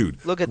 Watch this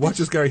dude. Watch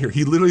this guy right here.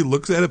 He literally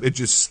looks at him and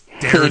just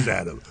stares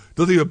at him.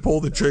 Doesn't even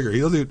pull the trigger.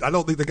 He doesn't. Even, I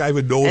don't think the guy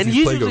even knows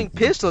he's playing using a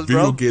pistols,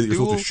 video bro. game. You're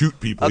supposed to shoot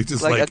people. He's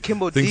just like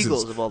Akimbo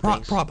Deagles of all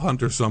things. Prop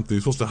hunt or something.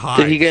 He's supposed to hide.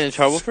 Did he get in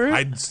trouble for it?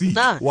 I'd see.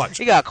 Nah, watch.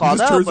 He got called he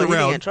just out, turns but around, he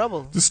didn't get in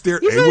trouble. Just stare.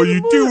 He's Hey, what are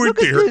you doing look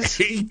at there? this.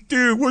 Hey,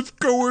 dude, what's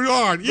going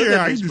on? Look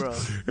at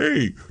this,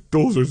 hey,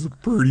 those are some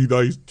pretty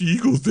nice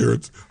Deagles there.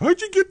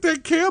 How'd you get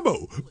that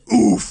camo?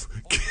 Oof.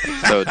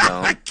 So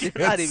dumb. I can't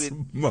Not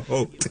even,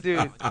 smoke.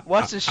 dude.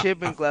 Watch the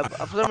shipment clip.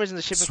 For some reason,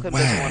 the shipment clip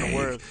doesn't want to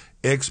work.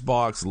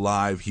 Xbox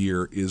Live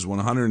here is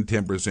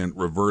 110%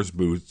 reverse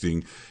boosting.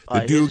 The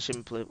Right, dude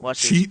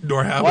cheating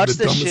or having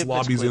the dumbest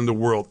lobbies in the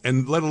world,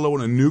 and let alone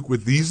a nuke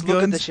with these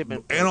guns.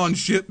 And on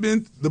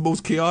shipment, the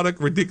most chaotic,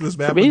 ridiculous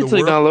map in the world.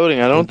 It's not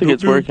loading. I don't think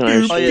it's working. Yeah,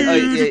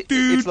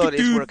 it's loading.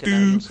 It's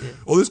working now.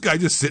 Oh, this guy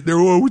just sitting there.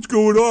 Oh, what's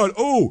going on?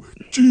 Oh,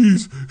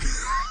 jeez.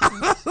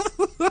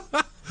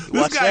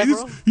 This guy,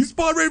 he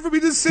spawned right for me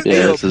to sit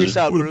there. Peace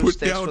out, Bruce.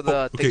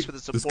 Thanks for the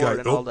support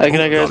and all that. Good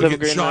night, guys. Have a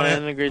great night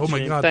and a great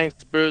stream. God.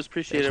 Thanks, Bruce.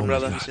 Appreciate it,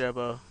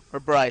 brother. Or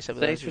Bryce.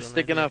 Thanks for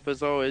sticking up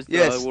as always.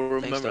 Yes, we'll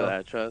remember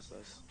that. Trust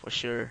us. For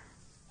sure.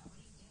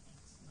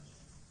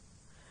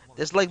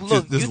 It's like,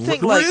 look, you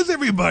think where like... is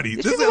everybody?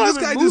 This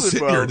guy just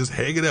sitting here, just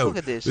hanging out. Look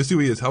at this. Let's see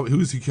who he is.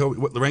 Who's he killed?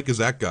 What rank is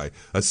that guy?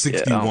 A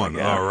 61.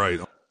 Yeah, all right.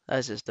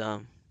 That's just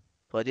dumb.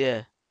 But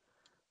yeah.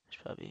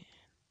 It's probably...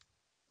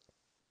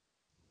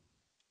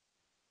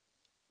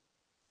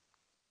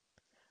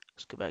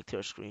 Let's go back to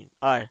our screen.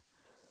 Alright.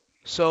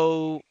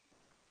 So...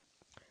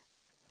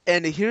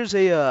 And here's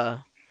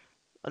a...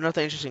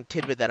 another interesting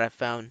tidbit that I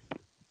found.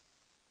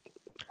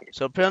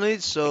 So apparently,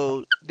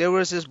 there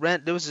was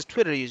this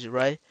Twitter user,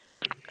 right?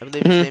 I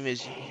believe his name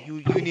is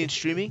Union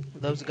Streaming.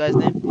 That was the guy's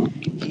name.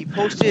 He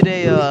posted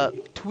a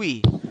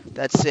tweet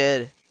that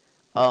said,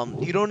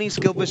 "You don't need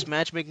skill-based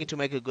matchmaking to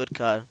make a good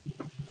COD."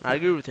 I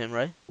agree with him,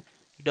 right?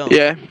 You don't.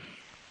 Yeah.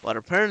 But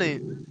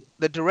apparently,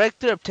 the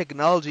director of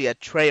technology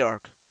at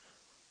Treyarch,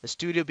 the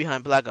studio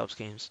behind Black Ops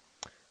games,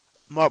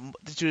 the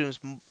studio is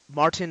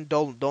Martin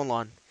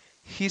Dolan.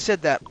 He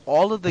said that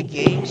all of the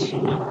games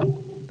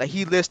that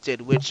he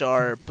listed, which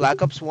are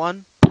Black Ops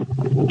 1,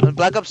 and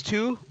Black Ops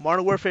 2,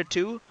 Modern Warfare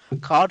 2,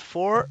 COD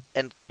 4,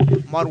 and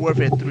Modern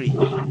Warfare 3,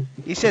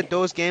 he said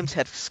those games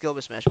had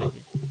skill-based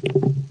matchmaking.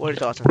 What are your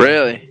thoughts on that?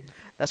 Really?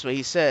 That's what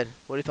he said.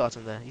 What are your thoughts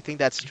on that? You think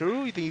that's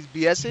true? You think he's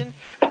BSing?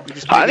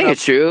 I think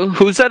it's true.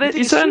 Who said it?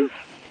 You said?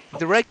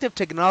 Director of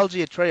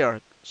Technology at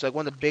Treyarch. So like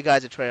one of the big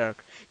guys at Treyarch.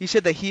 He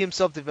said that he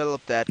himself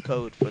developed that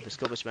code for the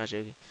skill-based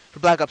matchmaking for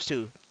Black Ops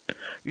 2.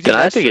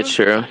 I think it's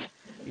true.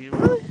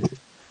 Really?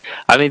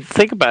 I mean,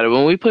 think about it.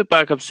 When we played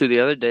Black Ops 2 the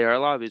other day, our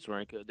lobbies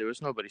weren't good. There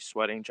was nobody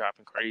sweating,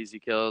 dropping crazy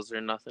kills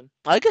or nothing.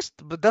 I guess,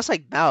 but that's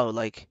like now,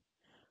 like,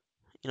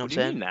 you know what I'm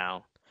saying? What do you mean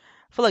now?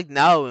 I feel like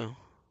now,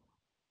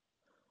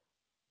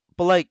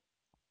 but like,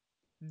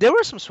 there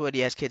were some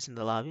sweaty ass kids in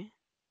the lobby. You know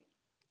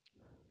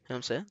what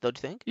I'm saying? Don't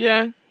you think?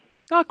 Yeah.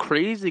 Not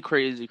crazy,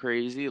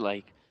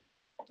 like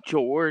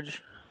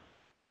George.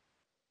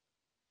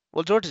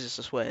 Well, George is just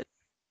a sweat, in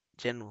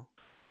general.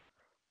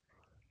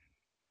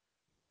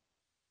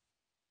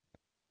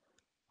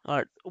 All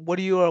right, what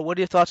are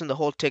your thoughts on the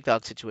whole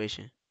TikTok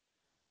situation?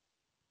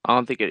 I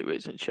don't think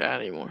anybody's in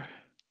chat anymore.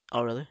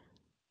 Oh, really?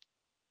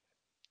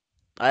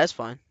 That's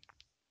fine.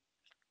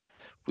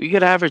 We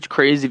could average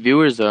crazy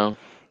viewers though.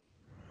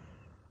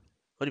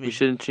 What do you mean? We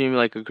shouldn't stream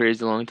like a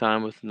crazy long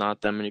time with not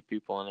that many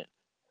people in it.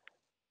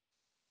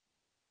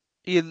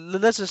 Yeah,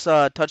 let's just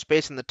touch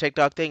base on the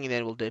TikTok thing and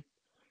then we'll dip.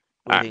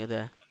 What do you think of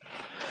that?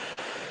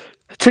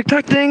 The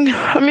TikTok thing.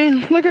 I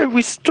mean,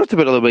 we talked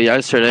about it a little bit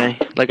yesterday.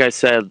 Like I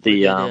said,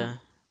 Yeah.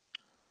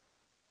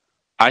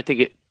 I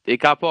think it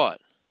got bought.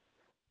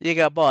 Yeah, it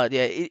got bought.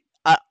 Yeah,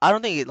 I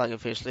don't think it like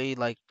officially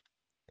like.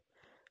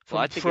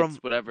 I think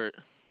it's whatever.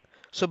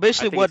 So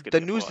basically, what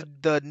the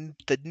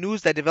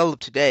news that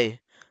developed today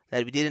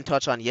that we didn't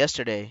touch on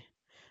yesterday,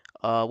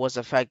 was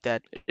the fact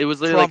that it was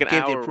literally Trump like an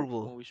gave hour the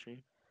approval. when we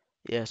streamed.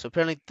 Yeah, so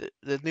apparently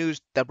the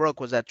news that broke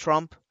was that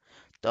Trump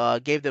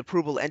gave the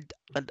approval, and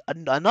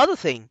another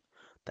thing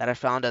that I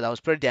found that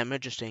was pretty damn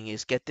interesting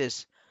is, get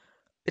this,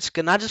 it's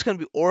not just gonna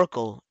be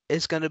Oracle,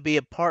 it's gonna be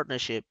a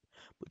partnership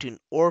between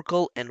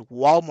Oracle and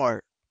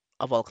Walmart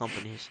of all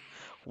companies.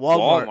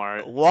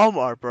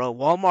 Walmart, bro.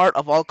 Walmart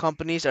of all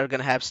companies are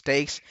gonna have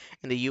stakes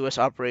in the U.S.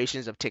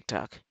 operations of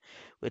TikTok.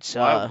 Which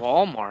Why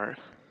Walmart?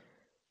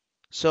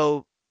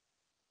 So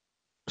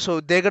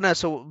they're gonna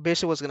so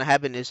basically what's gonna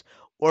happen is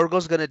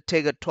Oracle's gonna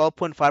take a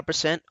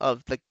 12.5%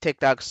 of like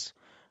TikTok's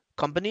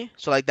company.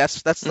 So like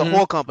that's the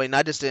whole company,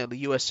 not just the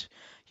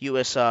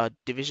US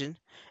division.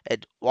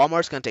 And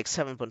Walmart's gonna take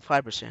 7.5%.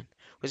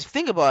 Because if you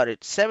think about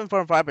it,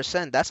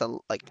 7.5%, that's a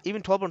like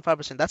even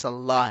 12.5%, that's a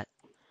lot.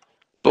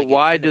 But like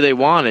why do they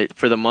want it?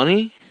 For the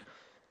money?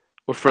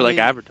 Or for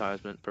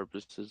advertisement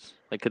purposes?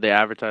 Like could they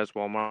advertise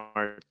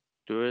Walmart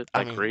do it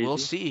like crazy? We'll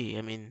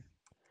see.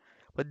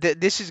 But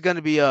this is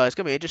gonna be it's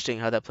gonna be interesting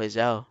how that plays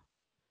out.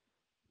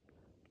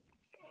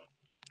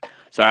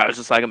 Sorry, I was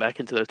just lagging back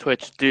into the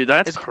Twitch, dude.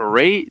 That's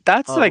great.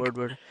 That's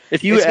word.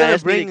 If you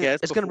asked me to guess,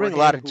 it's gonna bring a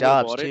lot of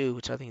jobs too,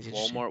 which I think is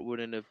interesting. Walmart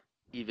wouldn't have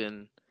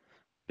even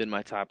been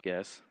my top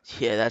guess.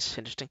 Yeah, that's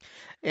interesting.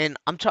 And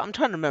I'm trying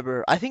to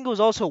remember. I think it was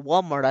also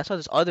Walmart. I saw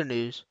this other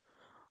news,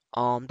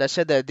 that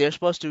said that they're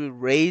supposed to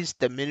raise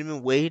the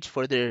minimum wage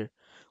for their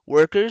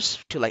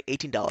workers to like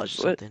 $18 or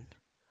something.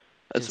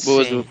 That's what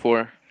was it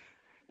before?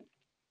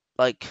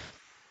 Like,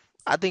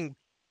 I think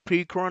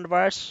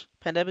pre-coronavirus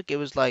pandemic, it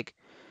was like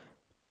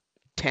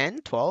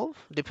 10, 12,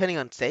 depending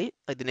on state.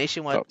 Like the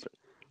nationwide.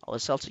 Oh,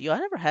 seltzer. Yo, I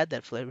never had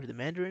that flavor, the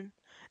Mandarin.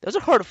 Those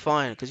are hard to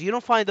find because you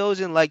don't find those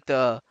in like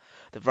the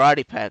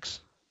variety packs.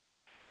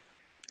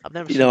 I've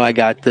never. I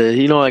got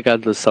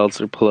the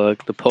seltzer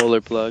plug, the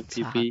polar plug,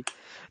 PP.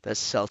 The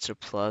seltzer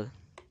plug.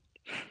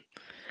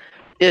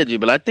 Yeah,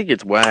 dude, but I think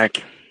it's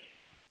whack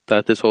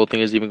that this whole thing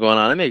is even going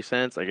on. It makes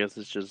sense. I guess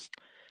it's just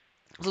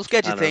those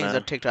sketchy things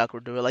that TikTok were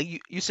doing. Like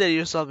you said it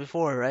yourself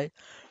before, right?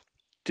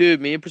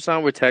 Dude, me and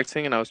Prasan were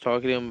texting, and I was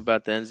talking to him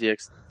about the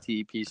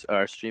NZXT PC,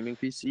 our streaming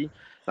PC. And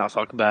I was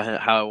talking about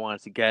how I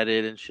wanted to get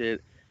it and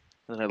shit.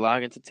 And then I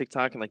log into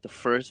TikTok, and like the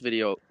first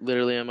video,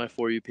 literally on my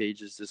For You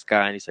page, is this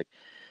guy, and he's like,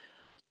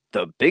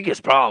 "The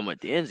biggest problem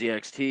with the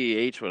NZXT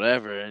H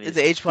whatever," and it's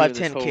the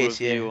H510 case,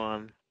 yeah.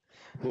 On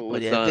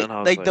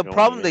the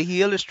problem that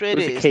he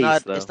illustrated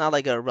is not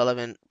like a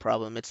relevant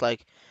problem. It's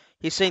like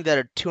he's saying that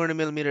a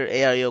 200mm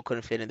AIO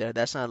couldn't fit in there.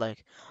 That's not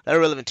like that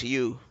relevant to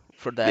you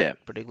for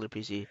that particular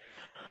PC.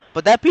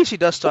 But that PC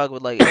does talk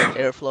with like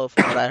airflow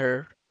from what I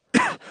heard.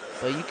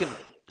 But you can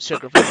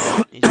sacrifice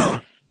that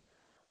easily.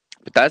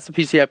 But that's the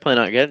PC I plan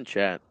on getting,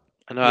 chat.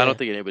 I know I don't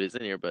think anybody's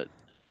in here, but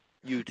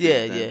you do.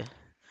 Yeah.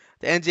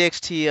 The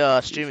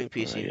NZXT streaming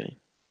PC.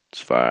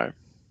 It's fire.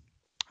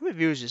 How many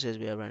viewers does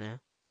we have right now?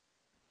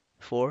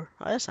 4?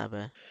 Oh, that's not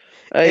bad.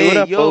 Hey, what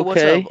up,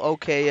 what's up?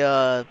 Okay,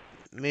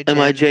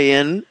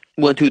 MIJN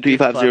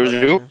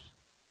 123500.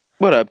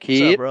 What up,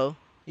 kid? What's up, bro?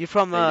 You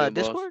from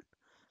Discord? Boss?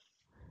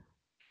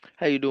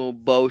 How you doing,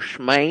 Bosch,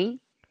 man?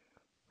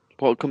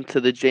 Welcome to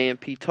the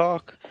JMP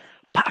Talk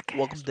podcast.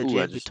 Welcome to the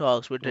JMP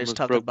Talks. We're just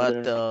talking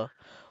about the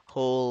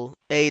whole...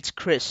 Hey, it's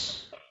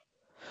Chris.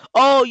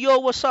 Oh, yo,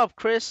 what's up,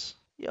 Chris?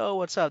 Yo,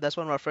 what's up? That's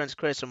one of my friends,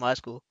 Chris, from high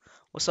school.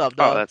 What's up,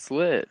 dog? Oh, that's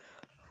lit.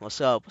 What's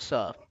up?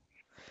 So,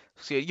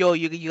 yo,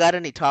 you got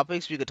any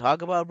topics we could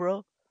talk about,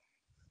 bro?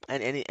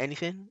 And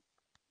anything?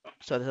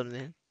 Start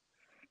something.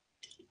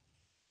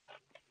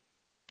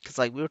 Cause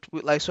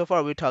like so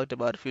far we talked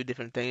about a few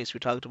different things.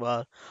 We talked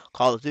about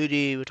Call of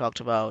Duty. We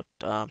talked about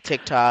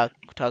TikTok.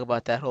 We talked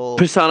about that whole.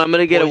 Prasan, I'm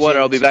gonna get a water.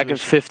 I'll be back in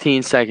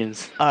 15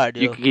 seconds. All right,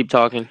 you can keep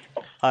talking.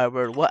 All right,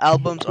 Bird. What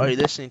albums are you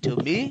listening to?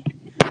 Me?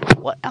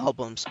 What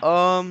albums?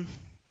 So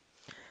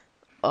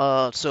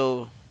I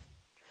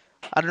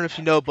don't know if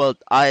you know, but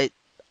I'm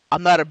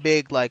not a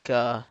big like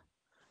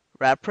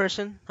rap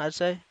person. I'd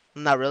say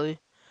I'm not really.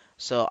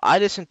 So I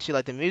listen to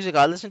like the music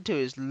I listen to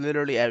is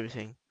literally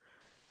everything.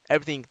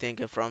 Everything you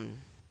think of from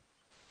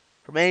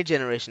any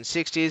generation,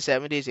 60s,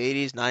 70s,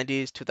 80s,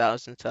 90s,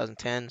 2000s,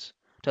 2010s,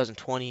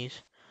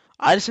 2020s.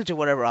 I listen to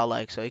whatever I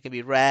like, so it can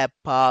be rap,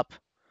 pop,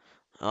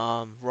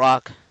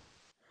 rock,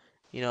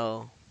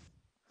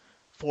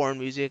 foreign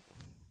music.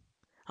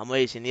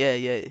 Amazing, yeah,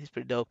 it's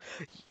pretty dope.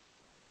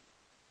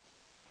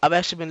 I've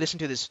actually been listening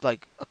to this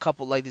like a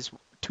couple, like these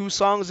 2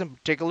 songs in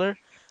particular.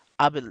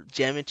 I've been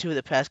jamming to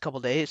the past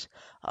couple days.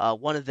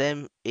 One of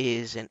them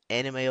is an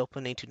anime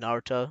opening to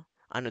Naruto.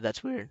 I know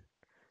that's weird.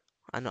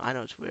 I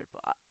know it's weird,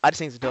 but I just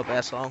think it's a dope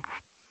ass song.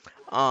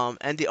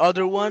 And the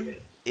other one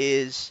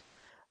is,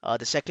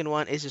 the second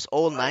one is this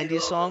old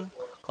 90s song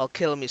called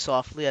 "Killing Me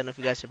Softly." I don't know if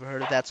you guys ever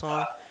heard of that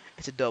song.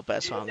 It's a dope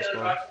ass song as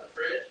well.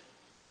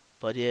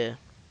 But yeah.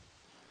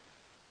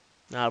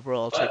 Nah, bro,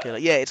 I'll check it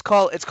out. Yeah, it's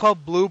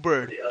called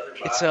Bluebird.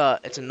 It's a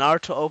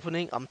Naruto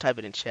opening. I'm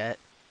typing in chat.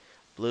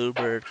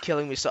 Bluebird,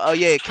 Killing Me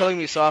Killing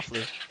Me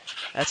Softly.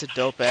 That's a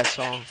dope ass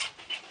song.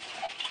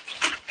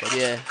 But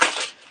yeah.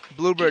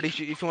 Bluebird, if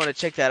you want to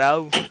check that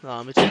out,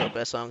 it's a dope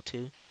ass song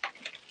too.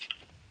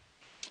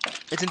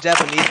 It's in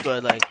Japanese,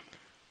 but like,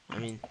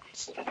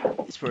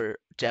 it's for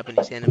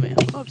Japanese anime.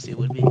 Obviously, it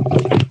would be.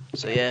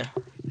 So yeah.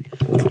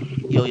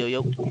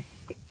 Yo.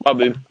 I'm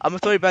gonna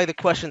throw you back the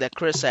question that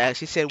Chris asked.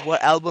 He said,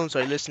 "What albums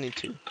are you listening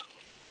to?"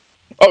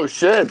 Oh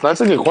shit,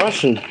 that's a good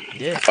question.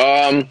 Yeah.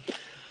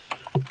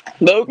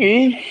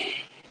 Loki.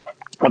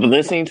 I've been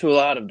listening to a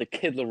lot of the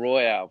Kid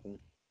Laroi album.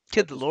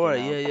 Kid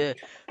Laroi, yeah.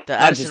 The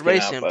Addison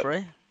Rae simp,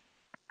 right?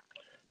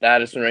 The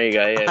Addison Rae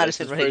guy, yeah. That's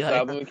Addison his Rae first guy.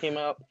 album that came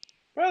out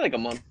probably like a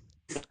month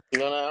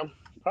ago now.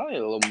 Probably a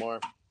little more.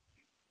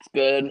 It's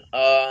good.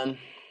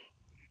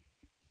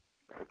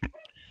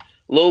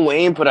 Lil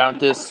Wayne put out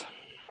this.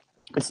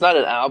 It's not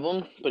an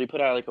album, but he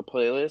put out like a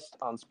playlist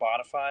on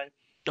Spotify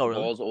of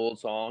all his old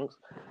songs.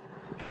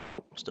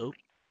 It's dope.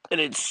 And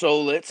it's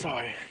so lit.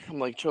 Sorry, I'm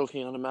like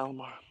choking on a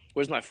Malamar.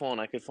 Where's my phone?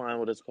 I could find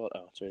what it's called.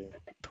 Oh, it's right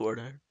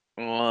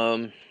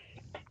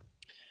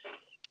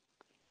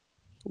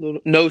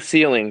here. No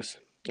Ceilings.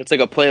 It's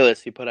like a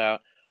playlist he put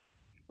out.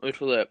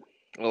 Which lit.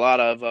 A lot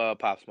of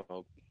Pop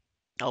Smoke.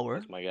 Oh,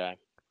 word? That's my guy.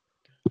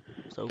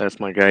 So, That's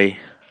my guy.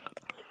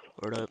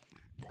 Word up.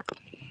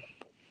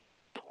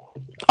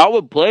 I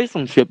would play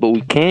some shit, but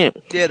we can't.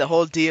 Yeah, the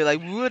whole deal.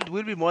 Like,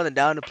 we'd be more than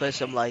down to play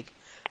some, like,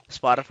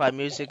 Spotify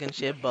music and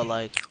shit, but,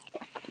 like,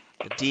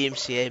 the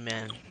DMCA,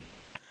 man.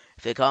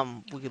 If they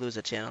come, we could lose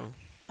the channel.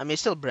 I mean,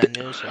 it's still brand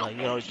new, so, like, you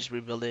can always just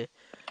rebuild it.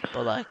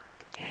 But, like,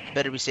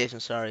 better be safe than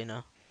sorry, you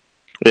know?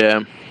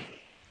 Yeah.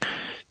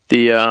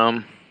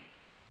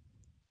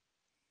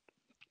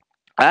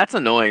 That's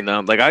annoying, though.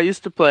 Like, I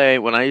used to play,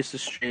 when I used to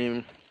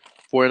stream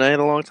Fortnite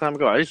a long time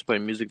ago, I used to play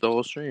music the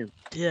whole stream.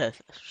 Yeah,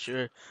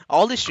 sure.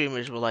 All the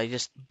streamers were, like,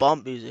 just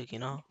bump music, you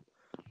know?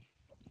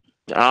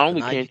 You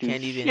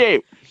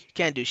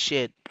can't do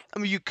shit. I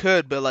mean, you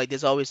could, but, like,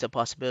 there's always the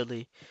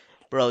possibility.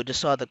 Bro, just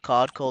saw the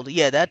COD Cold.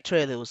 Yeah, that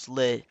trailer was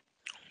lit.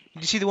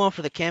 Did you see the one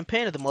for the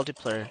campaign or the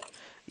multiplayer?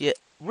 Yeah,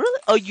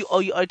 really? Are you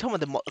talking about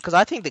the? Because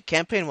I think the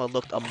campaign one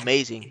looked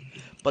amazing,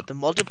 but the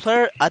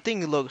multiplayer, I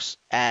think it looks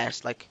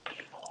ass. Like,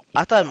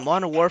 I thought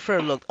Modern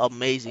Warfare looked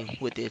amazing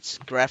with its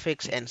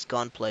graphics and its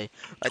gunplay.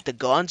 Like, the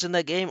guns in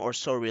that game are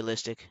so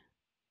realistic.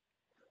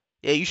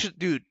 Yeah, you should,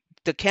 dude.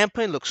 The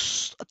campaign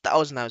looks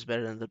 1,000 times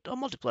better than the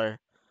multiplayer.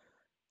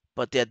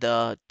 But yeah,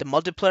 the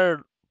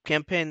multiplayer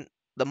campaign,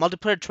 the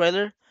multiplayer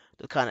trailer,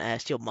 the kind of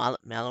ass. Yo,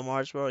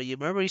 Malamars, bro. You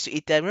remember we used to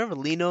eat that? Remember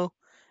Lino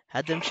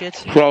had them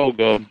shits? So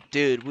good.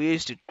 Dude, we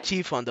used to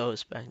chief on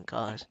those back in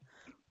college.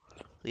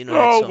 Lino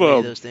had so many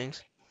of those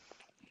things.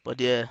 But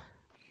yeah,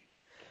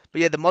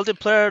 the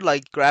multiplayer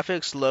like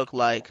graphics look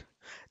like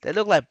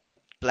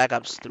Black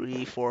Ops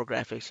 3, 4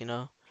 graphics. You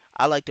know,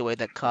 I like the way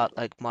that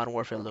like Modern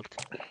Warfare looked.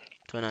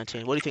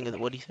 2019. What do you think of it?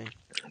 What do you think?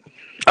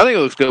 I think it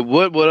looks good.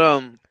 What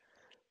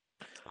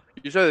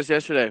you said this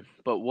yesterday,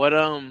 but what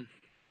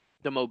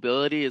the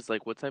mobility is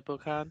like what type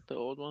of COD? The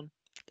old one?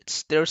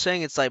 They were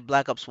saying it's like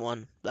Black Ops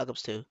 1, Black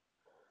Ops 2.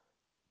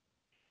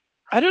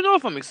 I don't know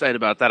if I'm excited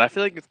about that. I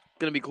feel like it's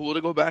gonna be cool to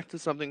go back to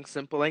something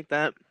simple like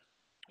that,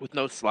 with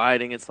no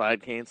sliding and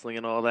slide canceling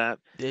and all that.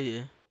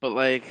 Yeah. But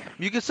like,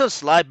 you can still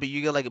slide, but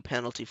you get like a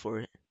penalty for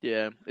it.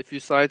 Yeah, if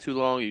you slide too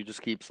long, you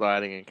just keep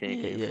sliding and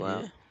can't cancel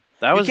out. Yeah.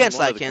 That was you can't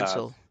slide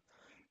cancel. CODs.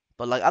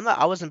 But like,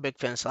 I wasn't a big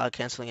fan of slide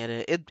canceling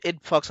it.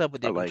 It fucks up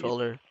with your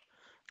controller.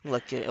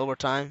 Like over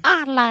time.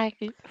 I like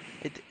it.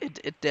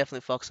 It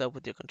definitely fucks up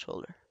with your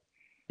controller.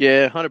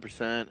 Yeah,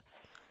 100%.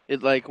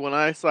 It like when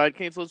I slide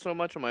canceled so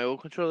much on my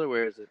old controller.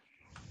 Where is it?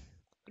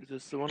 Is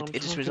this the one?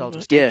 It just results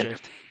in state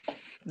drift.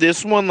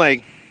 This one,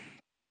 like,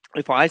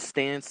 if I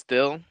stand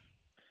still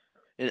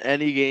in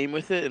any game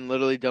with it and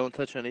literally don't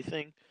touch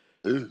anything,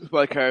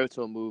 my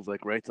character will move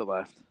like right to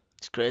left.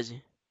 It's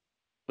crazy.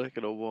 Look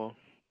at a wall.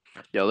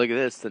 Yo, look at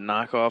this. The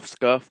knockoff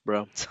Scuff,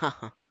 bro.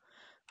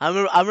 I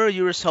remember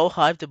you were so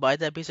hyped to buy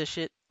that piece of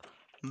shit.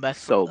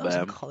 So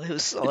bad. It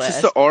was so it's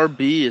ass. just the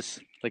RBs.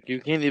 Like,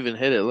 you can't even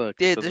hit it. Look.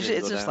 Yeah,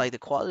 it's just like the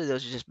quality of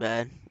those is just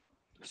bad.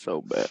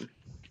 So bad.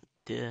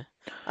 Yeah.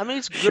 I mean,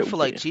 it's good for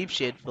like cheap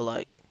shit, but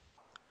like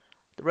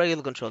the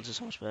regular controls are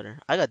so much better.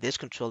 I got this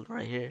controller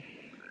right here.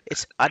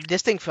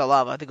 This thing fell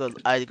off. I had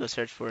to go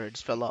search for it. It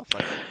just fell off.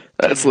 Like,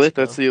 that's lit.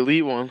 That's the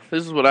elite one.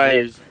 This is what I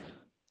use.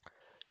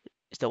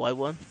 It's the white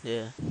one?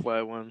 Yeah.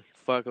 White one.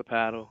 Fuck a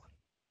paddle.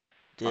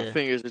 Yeah. My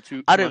fingers are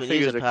too. My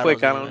fingers are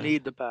quick. I don't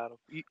need the paddle.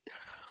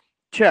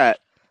 Chat.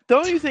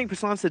 Don't you think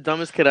Prasan's the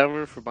dumbest kid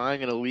ever for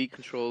buying an elite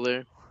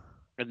controller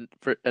and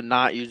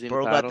not using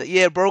the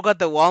paddle? Bro got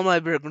the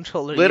Walmart beer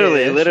controller.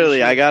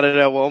 Literally, I got it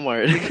at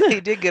Walmart.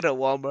 He did get it at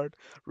Walmart.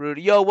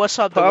 Rudy, yo, what's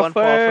up? The one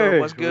Puffer.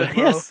 What's good,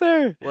 bro? Yes,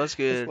 sir. What's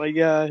good? That's my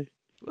guy.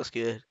 What's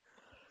good?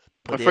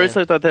 At first,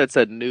 I thought that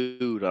said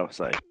nude. I was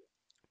like,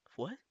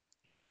 what?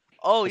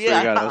 Oh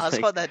yeah, I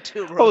saw that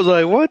too, bro. I was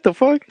like, what the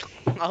fuck?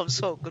 I was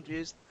so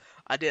confused.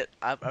 I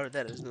heard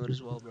that as nude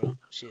as well, bro.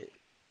 Shit.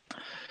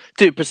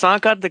 Dude,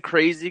 Prasan got the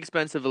crazy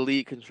expensive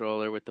Elite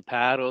controller with the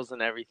paddles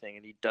and everything,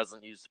 and he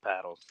doesn't use the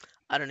paddles.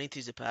 I don't need to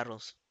use the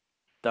paddles.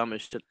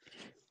 Dumbest shit.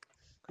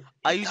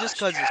 I use this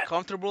because it's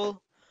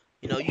comfortable.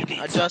 You know, you can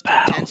adjust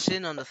the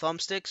tension on the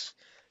thumbsticks.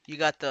 You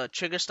got the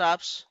trigger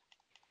stops.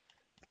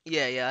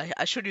 Yeah,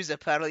 I should use that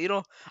paddle. You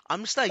know,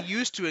 I'm just not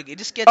used to it. It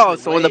just gets. Oh,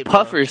 so when the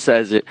puffer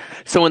says it,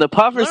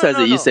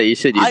 you say you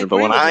should use it. But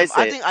when I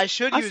think I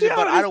should use it,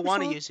 but I don't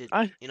want to use it.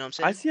 You know what I'm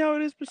saying? I see how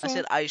it is. I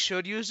said I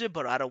should use it,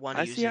 but I don't want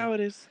to use it. I see how it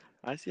is.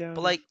 But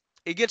like,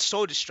 it gets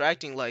so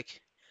distracting. Like,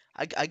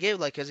 I gave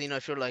like, cause you know,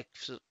 if you're like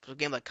for a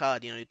game like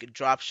COD, you know, you can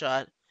drop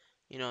shot,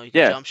 you know, you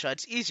can jump shot.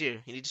 It's easier.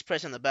 You just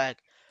press on the back.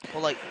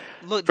 But like,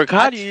 look, for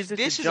COD, you use it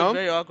this to is jump? a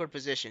very awkward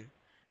position.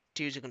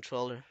 to use a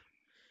controller.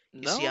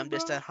 You No, see, I'm bro.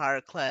 just that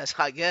higher class.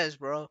 I guess,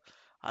 bro.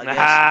 I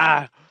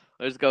guess.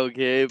 Let's go,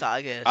 Gabe.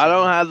 I guess. I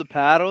don't have the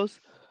paddles,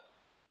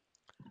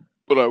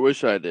 but I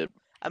wish I did.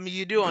 I mean,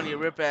 you do on your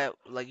rip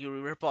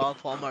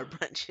off Walmart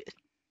brand shit.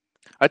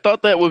 I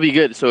thought that would be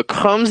good. So it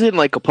comes in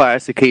like a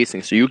plastic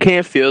casing, so you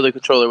can't feel the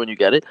controller when you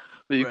get it,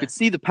 but you can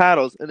see the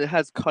paddles, and it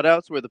has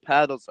cutouts where the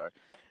paddles are.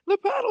 The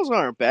paddles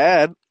aren't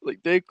bad.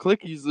 Like, they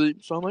click easily,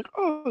 so I'm like,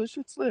 oh, this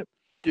should slip.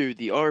 Dude,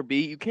 the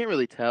RB, you can't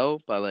really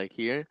tell by, like,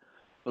 here.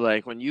 But,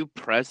 like, when you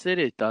press it,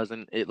 it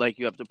doesn't. It like,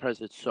 you have to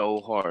press it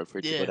so hard for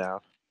it to go down.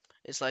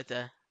 It's like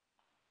that.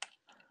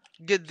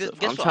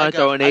 If I'm trying to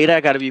throw an 8,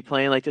 I gotta be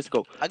playing like this.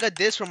 Go. I got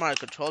this from my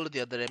controller the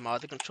other day. My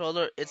other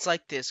controller, it's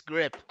like this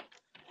grip.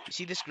 You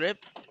see this grip?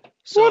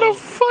 So, what the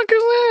fuck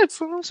is that?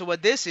 So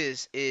what this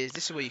is this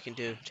is what you can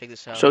do. Check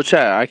this out. Show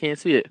chat. I can't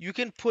see it. You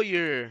can put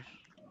your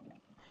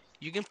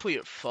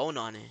phone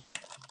on it.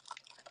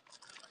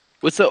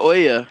 What's the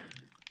Ouya?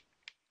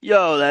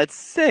 Yo, that's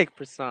sick,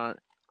 Prasant.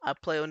 I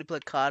only play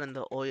COD in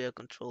the Ouya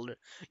controller.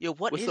 Yo,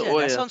 what's that?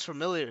 Ouya? That sounds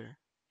familiar.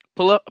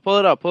 Pull it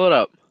up.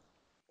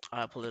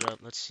 Alright, pull it up.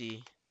 Let's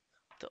see.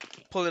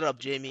 Pull it up,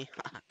 Jamie.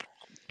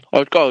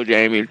 Let's go,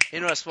 Jamie. You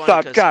know what's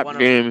funny?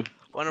 Because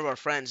one of our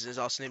friends is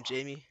also named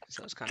Jamie,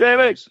 so it's kind of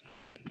nice.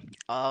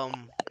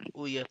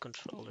 Ouya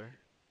controller.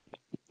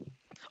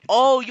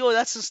 Oh, yo,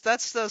 that's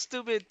the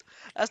stupid.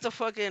 That's the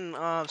fucking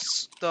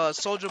the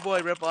Soldier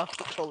Boy ripoff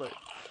controller.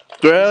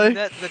 Really?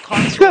 The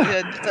console.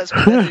 Yeah, that's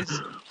what that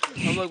is.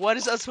 I'm like, why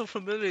is that so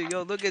familiar?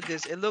 Yo, look at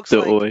this. It looks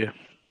like. Ouya.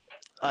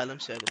 Alright, let me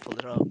see if I can pull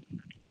it up.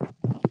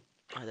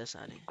 Oh, that's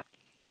not it.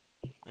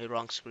 A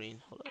wrong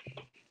screen. Hold up.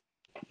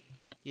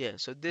 Yeah,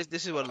 so this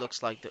is what it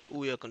looks like, the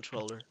Ouya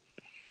controller.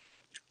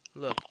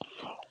 Look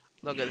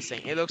at this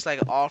thing. It looks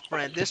like an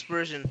off-brand. This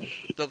version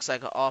looks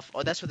like an off.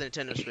 Oh, that's for the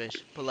Nintendo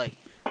Switch. But like,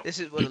 this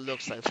is what it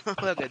looks like.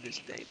 Look at this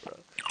thing, bro.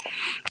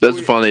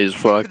 That's funny as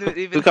fuck. Dude, it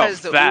even look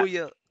has how the fat.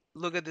 Ouya.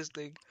 Look at this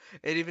thing.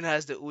 It even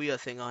has the Ouya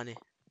thing on it.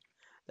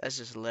 That's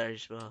just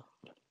hilarious, bro.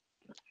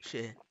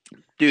 Shit.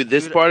 Dude,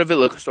 this part of it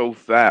looks so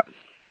fat.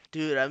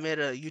 Dude, I made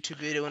a YouTube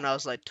video when I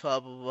was like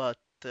 12 about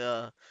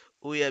the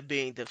Ouya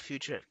being the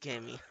future of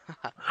gaming.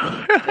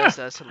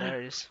 That's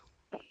hilarious.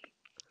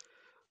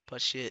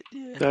 But shit,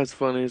 yeah. That's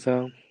funny as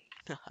hell.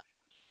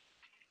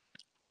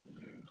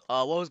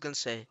 What was I gonna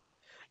say?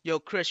 Yo,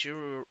 Chris,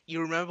 you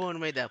remember when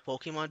we made that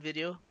Pokemon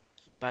video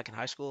back in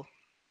high school?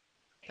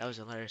 That was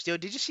hilarious. Yo,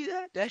 did you see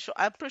that?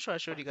 I'm pretty sure I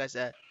showed you guys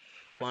that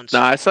once.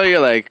 Nah, I saw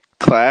your like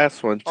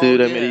class one too.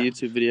 That made a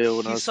YouTube video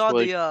when I was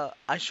like.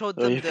 I showed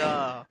them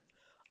the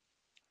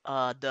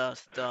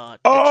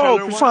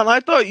Prasan,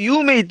 I thought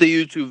you made the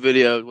YouTube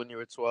video when you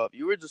were 12.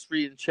 You were just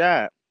reading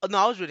chat. Oh, no,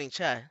 I was reading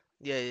chat.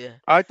 Yeah.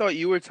 I thought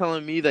you were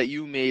telling me that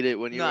you made it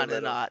when you were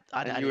little. No.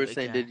 And you were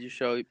saying, did you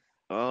show?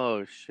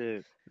 Oh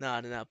shit.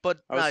 No.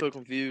 But I was so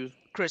confused.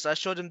 Chris, I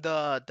showed him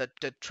the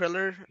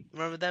Triller.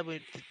 Remember that? The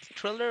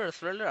Triller or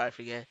Thriller? I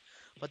forget.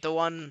 But the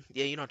one,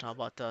 yeah, you know what I'm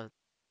talking about,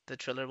 the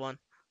Triller one.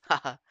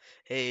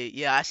 Hey,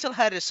 yeah, I still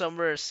had it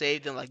somewhere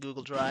saved in like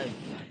Google Drive.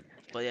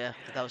 But yeah,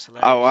 that was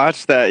hilarious. I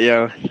watched that,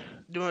 yo. Do you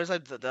remember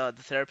like the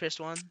therapist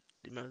one? Do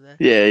you remember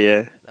that?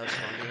 Yeah. That was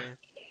fun, yeah.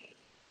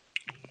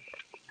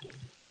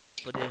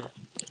 But yeah,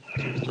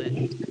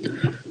 seriously.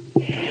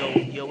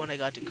 Yo, when I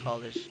got to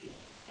college,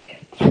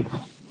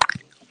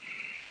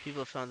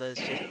 people found that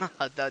shit.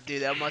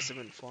 Dude, that must have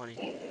been funny.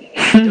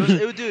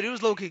 It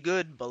was low-key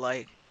good, but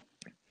like,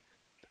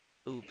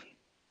 oop.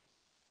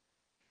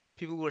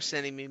 People were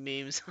sending me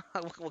memes.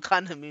 What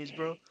kind of memes,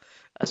 bro?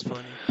 That's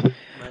funny.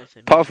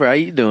 Puffer, how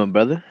you doing,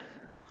 brother?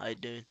 How you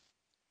doing?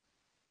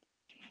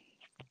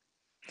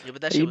 Yeah,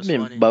 but that shit was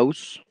funny.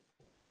 Boss?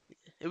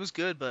 It was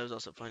good, but it was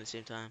also funny at the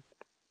same time.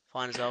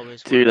 Fun as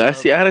always. Dude,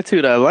 that's the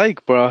attitude I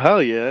like, bro.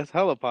 Hell yeah, that's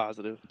hella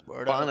positive.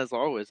 Word Fun up. as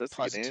always. That's a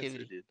good Positivity. answer,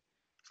 dude.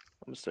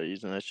 I'm gonna start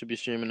using that. I should be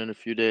streaming in a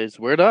few days.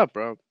 Word up,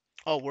 bro.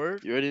 Oh,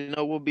 word? You already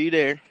know we'll be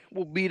there.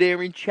 We'll be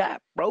there in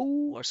chat, bro.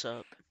 What's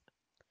up?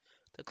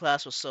 The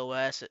class was so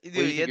ass. Dude,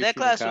 yeah, that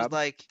class was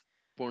like...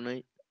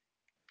 Fortnite.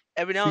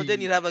 Every now and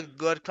then you'd have a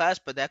good class,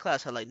 but that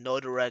class had like no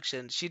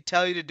direction. She'd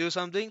tell you to do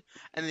something,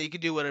 and then you could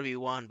do whatever you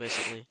want,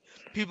 basically.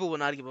 People would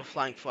not give a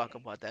flying fuck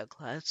about that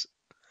class.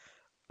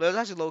 But it was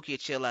actually low-key a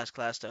chill-ass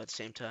class, though, at the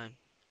same time.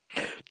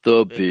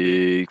 The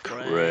Big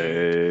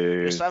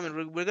Crane.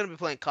 Simon, we're going to be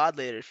playing COD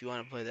later if you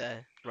want to play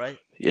that, right?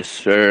 Yes,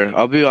 sir.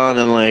 I'll be on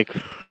in like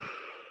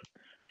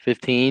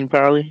 15,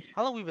 probably.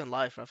 How long have we been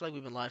live for? I feel like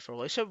we've been live for a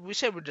while. We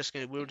said we were just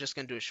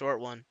gonna do a short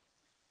one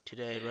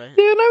today, right?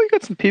 Yeah, no, we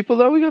got some people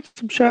though. We got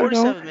some chat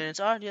 47 going. minutes.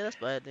 Alright, yeah, that's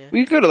bad. Yeah.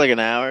 We could go to like an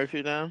hour if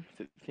you're down.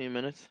 15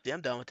 minutes. Yeah,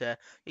 I'm down with that.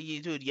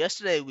 Dude,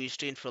 yesterday we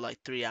streamed for like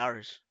 3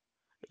 hours.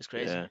 It was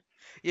crazy. Yeah.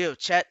 Yo,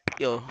 chat.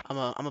 Yo, I'm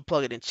gonna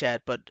plug it in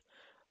chat, but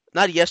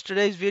not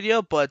yesterday's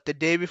video, but the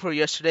day before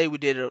yesterday we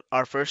did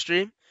our first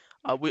stream.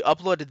 We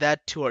uploaded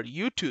that to our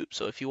YouTube,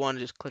 so if you want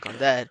to just click on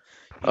that.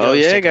 Oh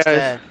yeah,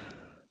 guys.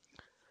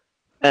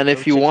 And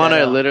if you want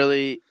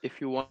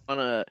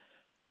to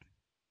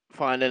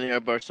find any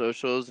of our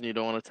socials and you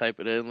don't want to type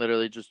it in,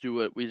 literally just do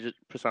what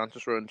Prasant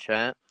just wrote in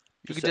chat.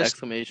 You could an just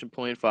exclamation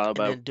point followed and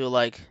by then do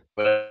like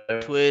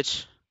whatever.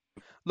 Twitch.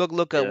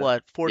 Look at Yeah.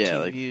 what 14 Yeah,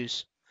 like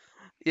views.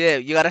 Yeah,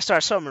 you gotta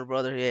start somewhere,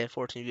 brother. Yeah,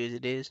 14 views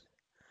it is.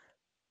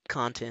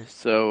 Content.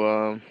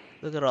 so.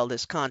 Look at all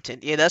this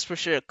content. Yeah, that's for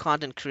sure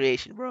content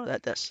creation, bro.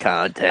 That's the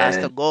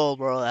Content. goal,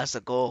 bro. That's the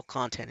goal.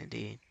 Content,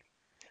 indeed.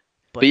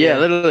 But yeah,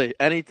 literally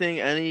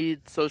any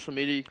social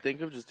media you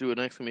think of, just do an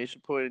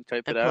exclamation point and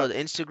type and it out.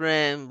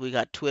 Instagram, we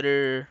got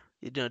Twitter.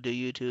 You don't do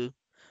YouTube.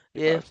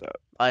 Yeah, So,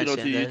 I you don't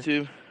do understand that.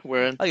 YouTube.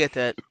 Where I get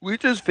that. we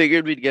just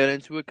figured we'd get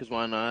into it because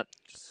why not?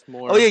 Just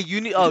more. Oh yeah,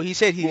 you need. Oh, he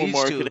said he more needs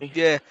marketing. to.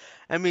 Yeah,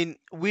 I mean,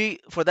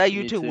 for that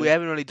You need YouTube, to. we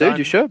haven't really done Dude,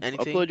 you should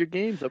anything. upload your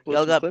games. Upload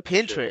Y'all some got clips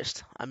and shit.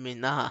 Pinterest. I mean,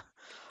 nah.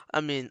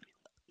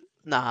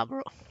 Nah,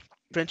 bro.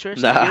 Pinterest?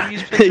 Nah. You ever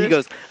use Pinterest? He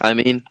goes, I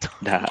mean,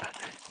 nah.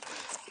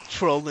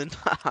 Trolling.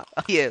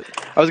 Yeah.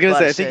 I was gonna But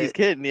say, I think he's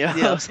kidding. Yeah.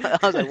 Yeah,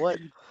 I was like, what?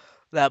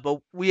 Nah,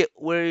 but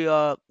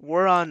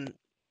we're on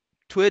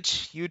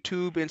Twitch,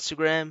 YouTube,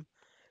 Instagram,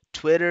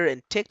 Twitter,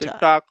 and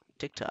TikTok.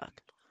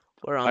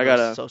 We're on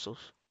those socials.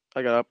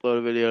 I gotta upload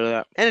a video to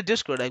that. And a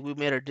Discord. Like, we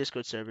made our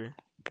Discord server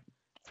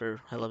for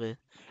hell of it.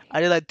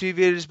 I did like 3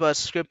 videos about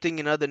scripting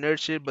and other nerd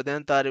shit, but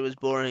then thought it was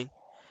boring.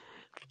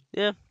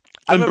 Yeah.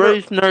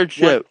 Embrace nerd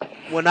shit.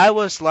 When I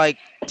was like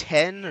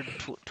 10 or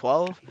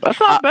 12. That's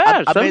not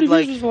bad. I made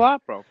like views is a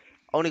lot, bro.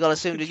 only got like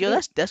 70 videos.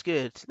 Yo, that's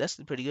good. That's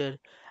pretty good.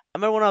 I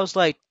remember when I was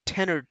like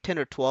 10 or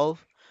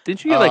 12.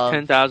 Didn't you get like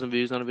 10,000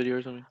 views on a video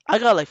or something? I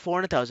got like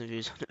 400,000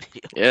 views on a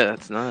video. Yeah,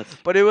 that's nuts.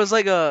 But it was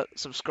like a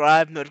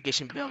subscribe,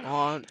 notification bell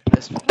on.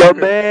 The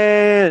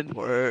man.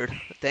 Word.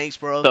 Thanks,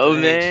 bro. The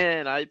Thanks.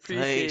 man. I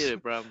appreciate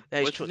it, bro.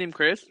 Thanks. What's his name,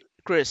 Chris?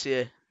 Chris,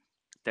 yeah.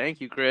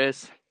 Thank you,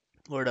 Chris.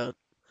 Word up.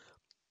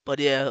 But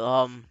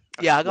yeah,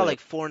 yeah, I got like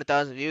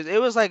 400,000 views. It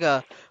was like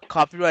a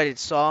copyrighted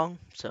song,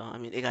 so I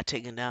mean, it got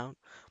taken down.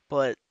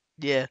 But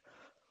yeah,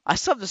 I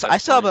still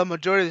have a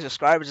majority of the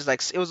subscribers.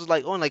 It was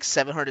like only like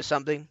 700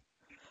 something.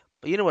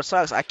 But you know what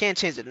sucks? I can't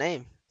change the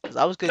name. Cause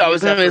I was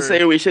gonna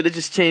say we should have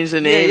just changed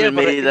the name and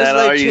made that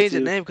our YouTube. Change the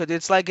name because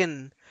it's like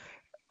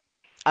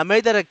I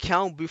made that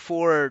account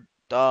before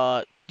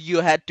you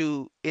had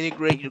to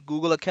integrate your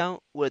Google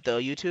account with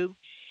YouTube.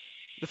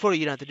 Before you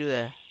didn't have to do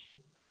that.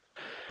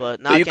 But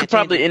now you could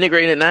probably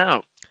integrate it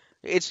now.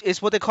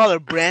 It's what they call a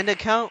brand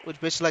account, which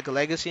is basically like a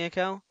legacy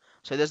account.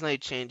 So it doesn't let you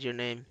change your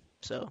name.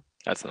 So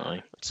that's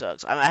annoying. It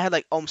sucks. I had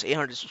like almost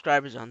 800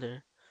 subscribers on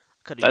there.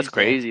 That's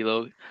crazy,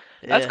 though.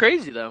 Yeah. That's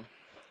crazy, though.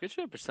 Good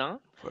shit, Persona.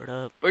 Word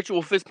up.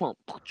 Virtual fist pump.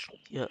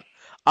 Yeah.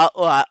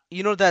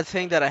 You know that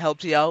thing that I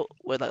helped you out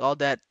with, like all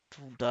that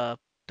the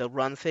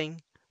run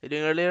thing you're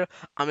doing earlier?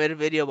 I made a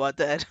video about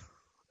that.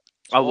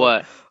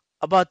 What?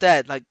 About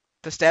that, like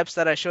the steps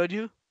that I showed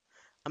you.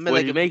 I made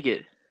when did you make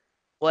it?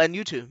 Well, on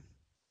YouTube.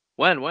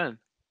 When?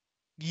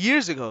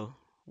 Years ago.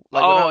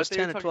 Like when I was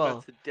 10 or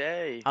 12.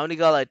 Today. I only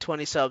got like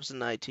 20 subs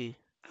in IT.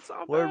 That's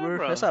not bad,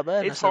 bro. That's not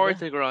bad. It's hard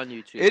to grow on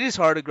YouTube. It is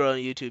hard to grow on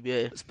YouTube,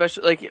 yeah.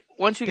 Especially like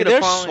once you get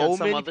a following on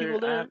some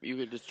other app, you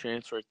could just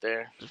transfer it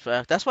there. That's a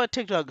fact. That's why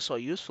TikTok is so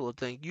useful. I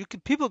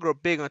think people grow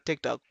big on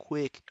TikTok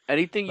quick.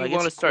 Anything you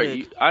want to start,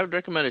 I would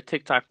recommend a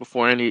TikTok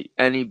before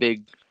any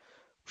big.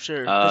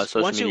 Sure.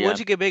 Social media once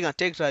you get big on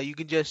TikTok, you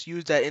can just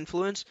use that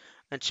influence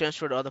and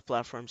transfer to other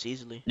platforms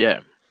easily.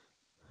 Yeah.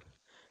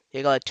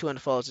 You got like 200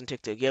 followers on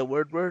TikTok. Yeah,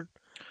 word.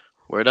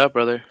 Word up,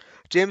 brother.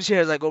 James here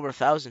has like over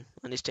 1,000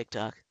 on his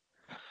TikTok.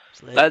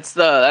 That's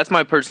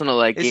my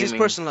personal It's gaming his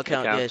personal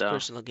account. Yeah, his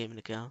personal gaming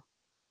account.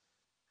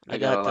 I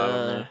got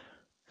the.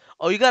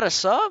 Oh, you got a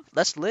sub?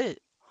 That's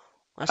lit.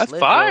 That's lit,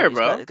 fire,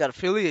 bro. Got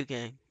affiliate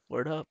gang.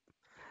 Word up.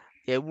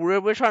 Yeah,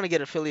 we're trying to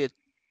get affiliate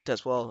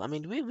as well. I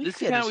mean, we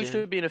this account we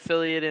should be an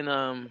affiliate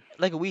in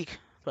like a week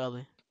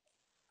probably.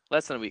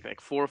 Less than a week,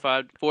 like 4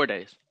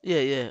 days.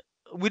 Yeah.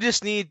 We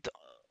just need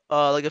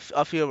like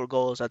a few of our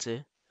goals. That's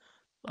it.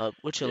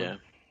 We're chilling. Yeah.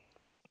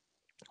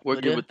 We're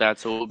good with that,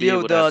 so we'll be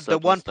able to the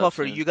one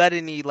puffer. You got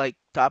any like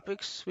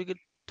topics we could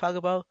talk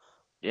about?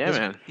 Yeah,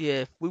 man.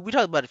 Yeah, we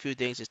talked about a few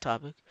things this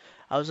topic.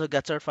 I was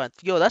got certified.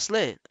 Yo, that's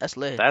lit. That's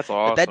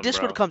awesome. That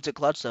Discord comes in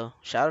clutch though.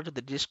 Shout out to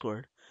the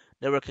Discord.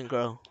 Never can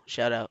grow.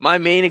 Shout out. My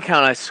main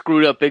account, I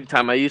screwed up big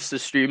time. I used to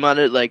stream on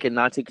it and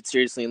not take it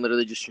seriously and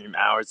literally just stream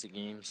hours of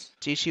games.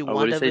 Did you see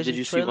Did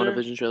you see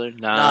WandaVision trailer?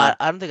 Nah,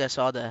 I don't think I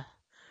saw that.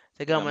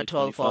 They got my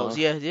 12 followers.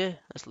 Yeah,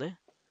 that's lit.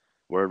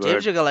 Word.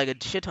 James got like a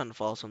shit ton of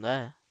followers on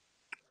that.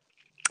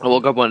 I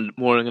woke up one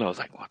morning and I was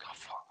like, what the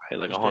fuck? I had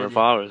like 100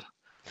 followers.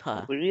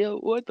 Huh. Yo,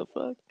 what the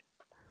fuck?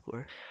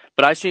 Word.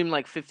 But I streamed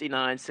like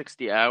 59,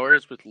 60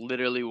 hours with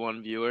literally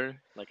one viewer.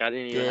 Like I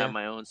didn't even have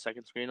my own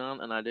second screen on,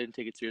 and I didn't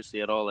take it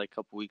seriously at all like a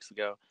couple weeks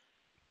ago.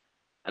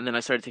 And then I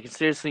started taking it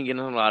seriously and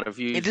getting a lot of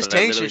views. It just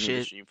tanks your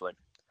shit. Stream for like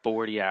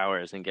 40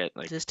 hours and get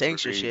like just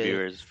tanks your shit.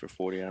 Viewers for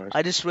 40 hours.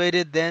 I just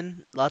rated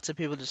then. Lots of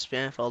people just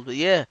spam followed, but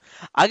yeah,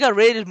 I got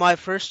rated my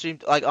first stream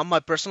like on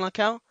my personal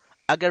account.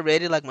 I got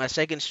rated like my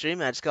second stream.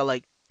 And I just got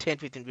like 10,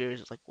 15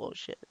 viewers. It's like, whoa,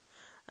 shit,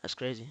 that's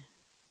crazy.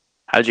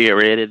 How'd you get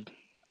rated?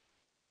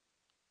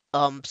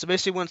 So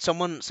basically, when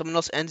someone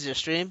else ends your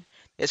stream,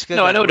 it's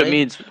no, I know what it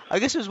means. I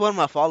guess it was one of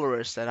my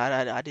followers that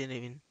I didn't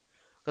even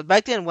Cause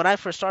back then when I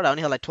first started, I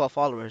only had like 12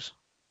 followers.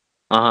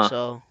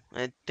 So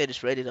and they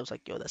just rated. I was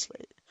like, yo, that's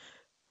late.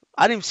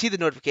 I didn't even see the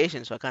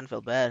notification, so I kind of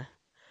felt bad.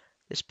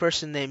 This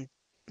person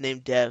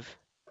named Dev.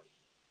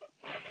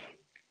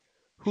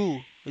 Who?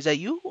 Is that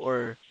you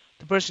or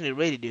the person who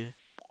rated you?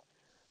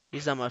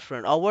 He's not my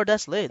friend. Oh, word,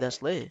 that's lit.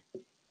 That's lit.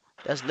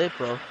 That's lit,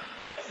 bro.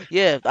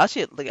 Yeah, I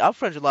see it. Like, I'm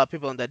friends with a lot of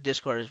people on that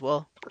Discord as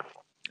well.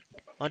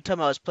 One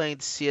time I was playing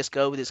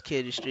CS:GO with this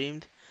kid who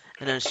streamed,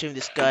 and on stream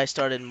this guy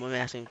started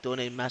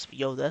donating massive.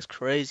 Yo, that's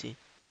crazy.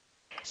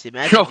 See,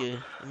 imagine,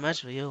 dude.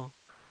 Imagine, yo.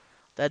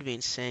 That'd be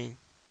insane.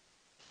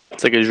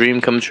 It's like a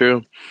dream come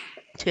true.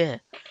 Yeah.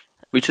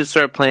 We should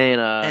start playing.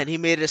 And he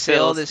made us say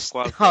all this.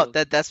 Oh,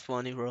 that's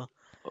funny, bro.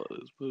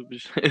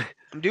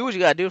 Do what you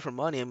gotta do for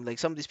money. I mean, like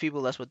some of these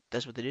people, that's what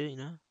they do, you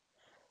know.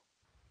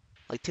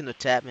 Like Tim the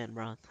Tatman,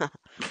 bro.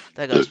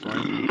 That guy's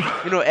funny.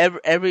 You know,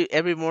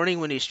 every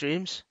morning when he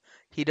streams,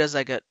 he does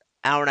like an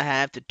hour and a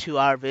half to 2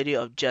 hour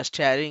video of just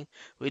chatting.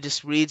 Where he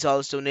just reads all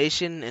his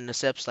donation and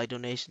accepts like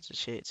donations and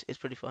shit. It's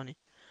pretty funny.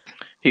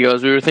 He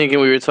goes, we were thinking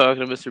we were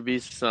talking to Mr.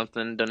 Beast or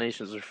something.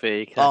 Donations are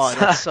fake.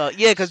 That's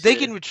yeah, because they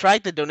can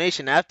retract the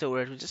donation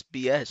afterwards. It's just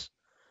BS.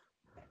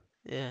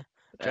 Yeah.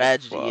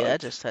 Tragedy. Yeah,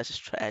 that's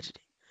just tragedy.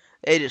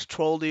 They just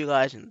trolled you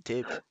guys in the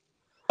tips.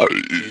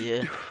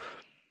 Yeah.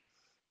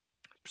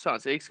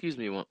 Say excuse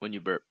me when you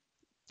burp.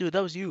 Dude,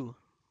 that was you.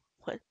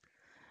 What?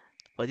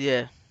 But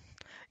yeah.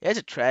 It's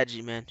a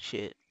tragedy, man.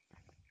 Shit.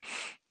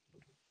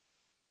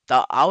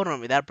 I would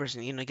remember that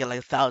person, you know, get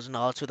like $1,000,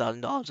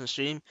 $2,000 in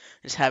stream, and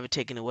just have it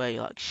taken away.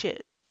 You're like,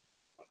 shit.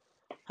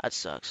 That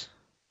sucks.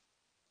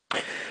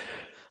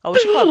 Oh, we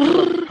should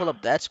probably pull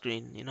up that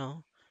screen, you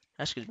know.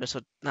 That screen's best. So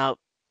now,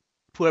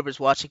 whoever's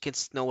watching can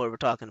know what we're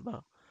talking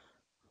about.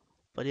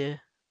 But yeah.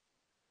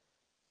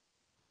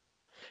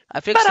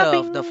 I fixed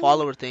the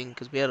follower thing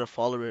because we had a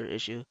follower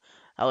issue.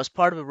 I was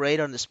part of a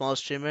raid on the small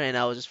streamer, and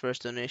I was his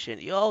first donation.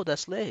 Yo,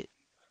 that's lit.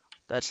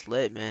 That's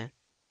lit, man.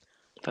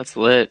 That's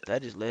lit.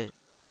 That is lit.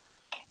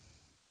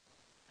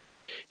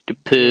 The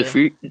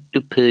perfect.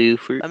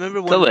 I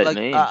remember when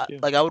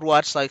like I would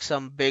watch like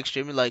some big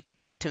streamer like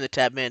Tim the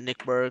Tatman,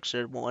 Nick Burks,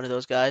 or one of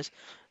those guys,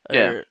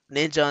 or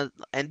Ninja,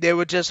 and they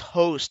would just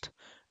host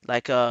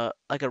like a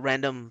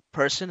random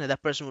person, and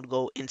that person would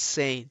go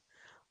insane.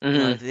 You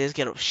know, they just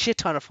get a shit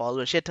ton of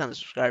followers, shit ton of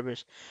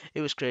subscribers.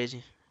 It was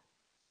crazy.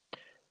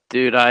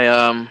 Dude,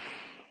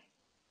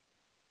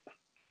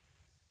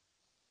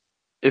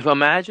 if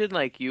imagine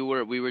like we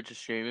were just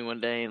streaming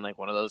one day and like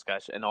one of those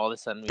guys and all of a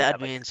sudden we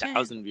had like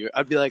 1,000 viewers,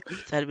 I'd be like,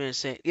 that'd be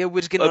insane. Yeah,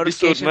 we just get a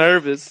notification. I'd be so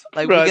nervous.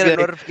 Like we get a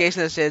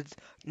notification that says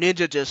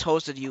Ninja just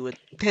hosted you with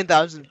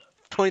 10,000,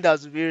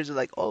 20,000 viewers. We're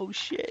like, oh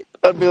shit.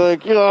 I'd be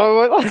like,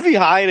 yo, I'd be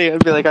hiding.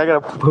 I'd be like, I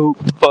gotta poop.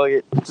 Fuck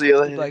it. See you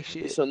later. Like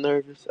shit. I'd be so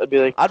nervous.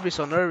 I'd be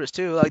so nervous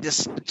too. Like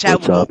just chat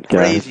would go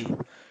crazy.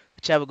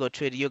 The chat would go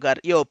crazy.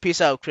 Yo,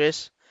 peace out,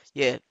 Chris.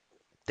 Yeah.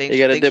 Thanks.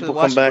 You gotta dip will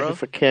come back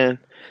if I can.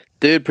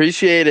 Dude,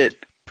 appreciate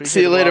it.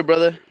 See you later,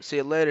 brother. See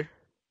you later.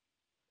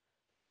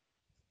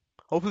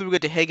 Hopefully we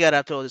get to hang out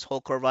after all this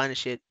whole Corvina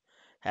shit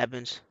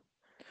happens.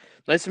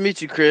 Nice to meet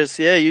you, Chris.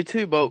 Yeah, you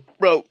too, Bo.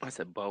 Bro. I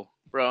said Bo.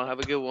 Bro, have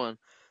a good one.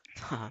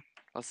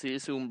 I'll see you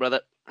soon, brother.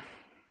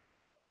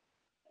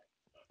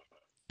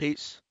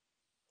 Peace.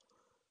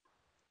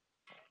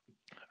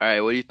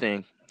 Alright, what do you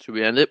think? Should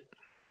we end it?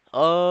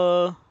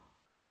 I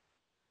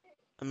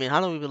mean, how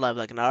long have we been live?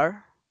 Like an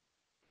hour?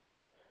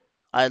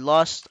 I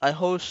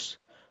host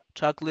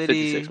Chocolatey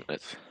 56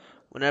 minutes.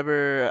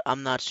 Whenever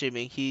I'm not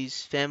streaming.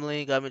 He's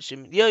family, government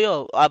streaming.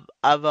 Yo, I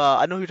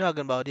know who you're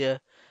talking about, yeah.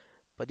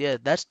 But yeah,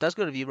 that's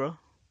good of you, bro.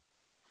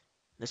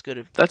 That's good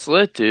of you. That's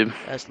lit, dude.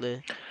 That's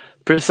lit.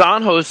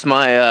 Prasan hosts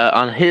my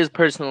on his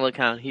personal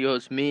account. He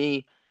hosts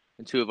me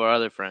and two of our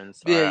other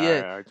friends.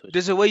 Yeah.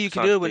 There's a way you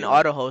can do it when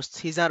auto hosts.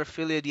 He's not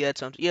affiliated yet.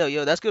 So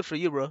yo, that's good for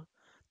you, bro.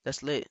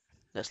 That's lit.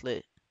 That's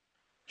lit.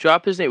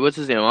 Drop his name. What's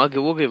his name?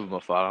 We'll give him a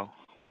follow.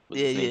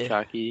 What's his name?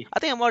 Chalky? I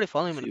think I'm already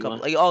following him in a couple.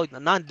 Like,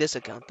 not this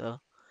account though.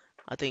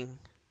 I think.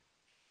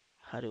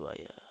 How do I?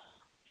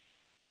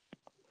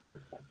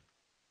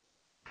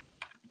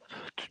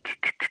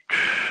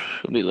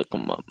 Let me look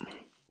him up.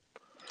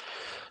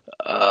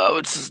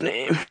 What's his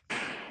name?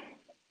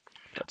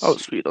 Oh,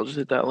 sweet. I'll just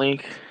hit that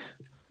link.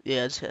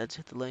 Yeah, just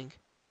hit the link.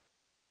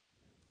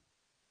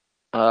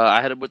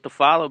 I hit him with the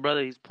follow,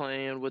 brother. He's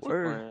playing. What's he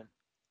playing?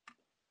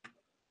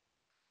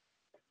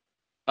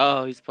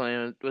 Oh, he's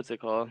playing. What's it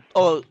called?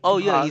 Oh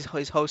yeah.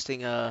 He's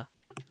hosting.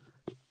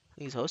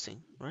 He's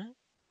hosting, right?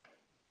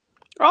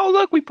 Oh,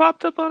 look, we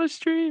popped up on a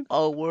stream.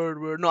 Oh,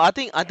 word. No, I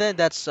think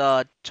that's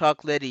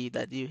Chocolatey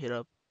that you hit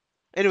up.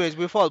 Anyways,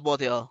 we followed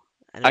both of y'all.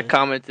 Anyways. I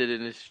commented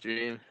in the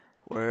stream.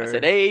 Word. I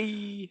said,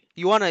 "Hey,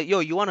 you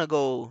wanna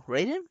go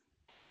raid him?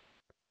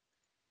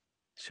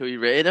 Should we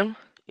raid him?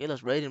 Yeah,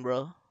 let's raid him,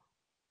 bro.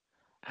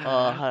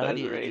 How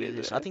do you do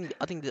this? I think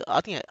I can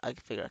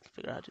figure out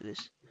how to do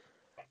this.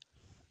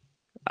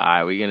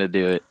 Alright, we're gonna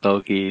do it.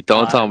 Okay,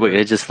 don't tell me we're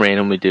gonna just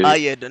randomly do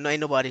it. Yeah, no, ain't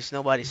nobody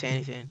say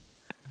anything.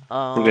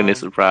 We're gonna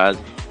surprise.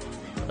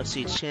 Let's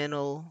see,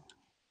 channel.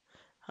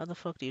 How the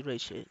fuck do you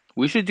rate shit?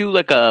 We should do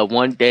like a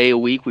 1 day a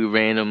week. We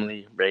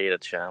randomly rate a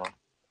channel.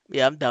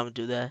 Yeah, I'm down to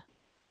do that.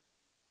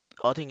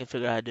 I think I can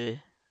figure out how to do it.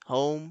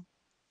 Home.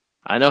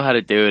 I know how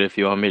to do it if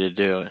you want me to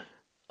do it.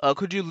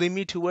 Could you lead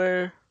me to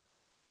where?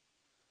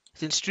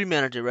 It's in Stream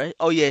Manager, right?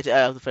 Oh yeah, I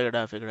have to figure it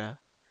out. Figure it out.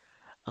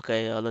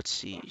 Okay, let's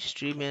see.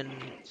 Stream and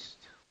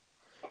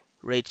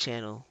rate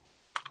channel.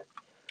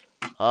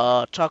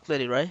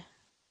 Chocolatey, right?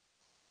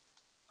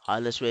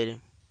 Alright, let's rate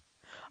him.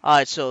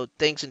 Alright, so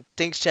thanks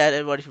chat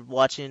everybody for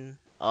watching.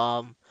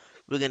 We're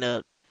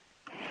gonna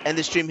end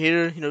the stream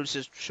here. You know, this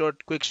is a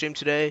short, quick stream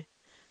today.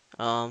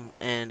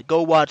 And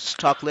go watch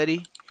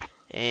Chocolatey.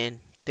 And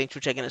thanks for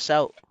checking us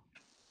out.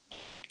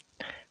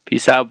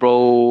 Peace out,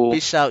 bro.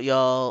 Peace out,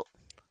 y'all.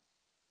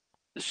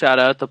 Shout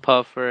out to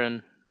Puffer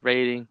and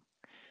rating.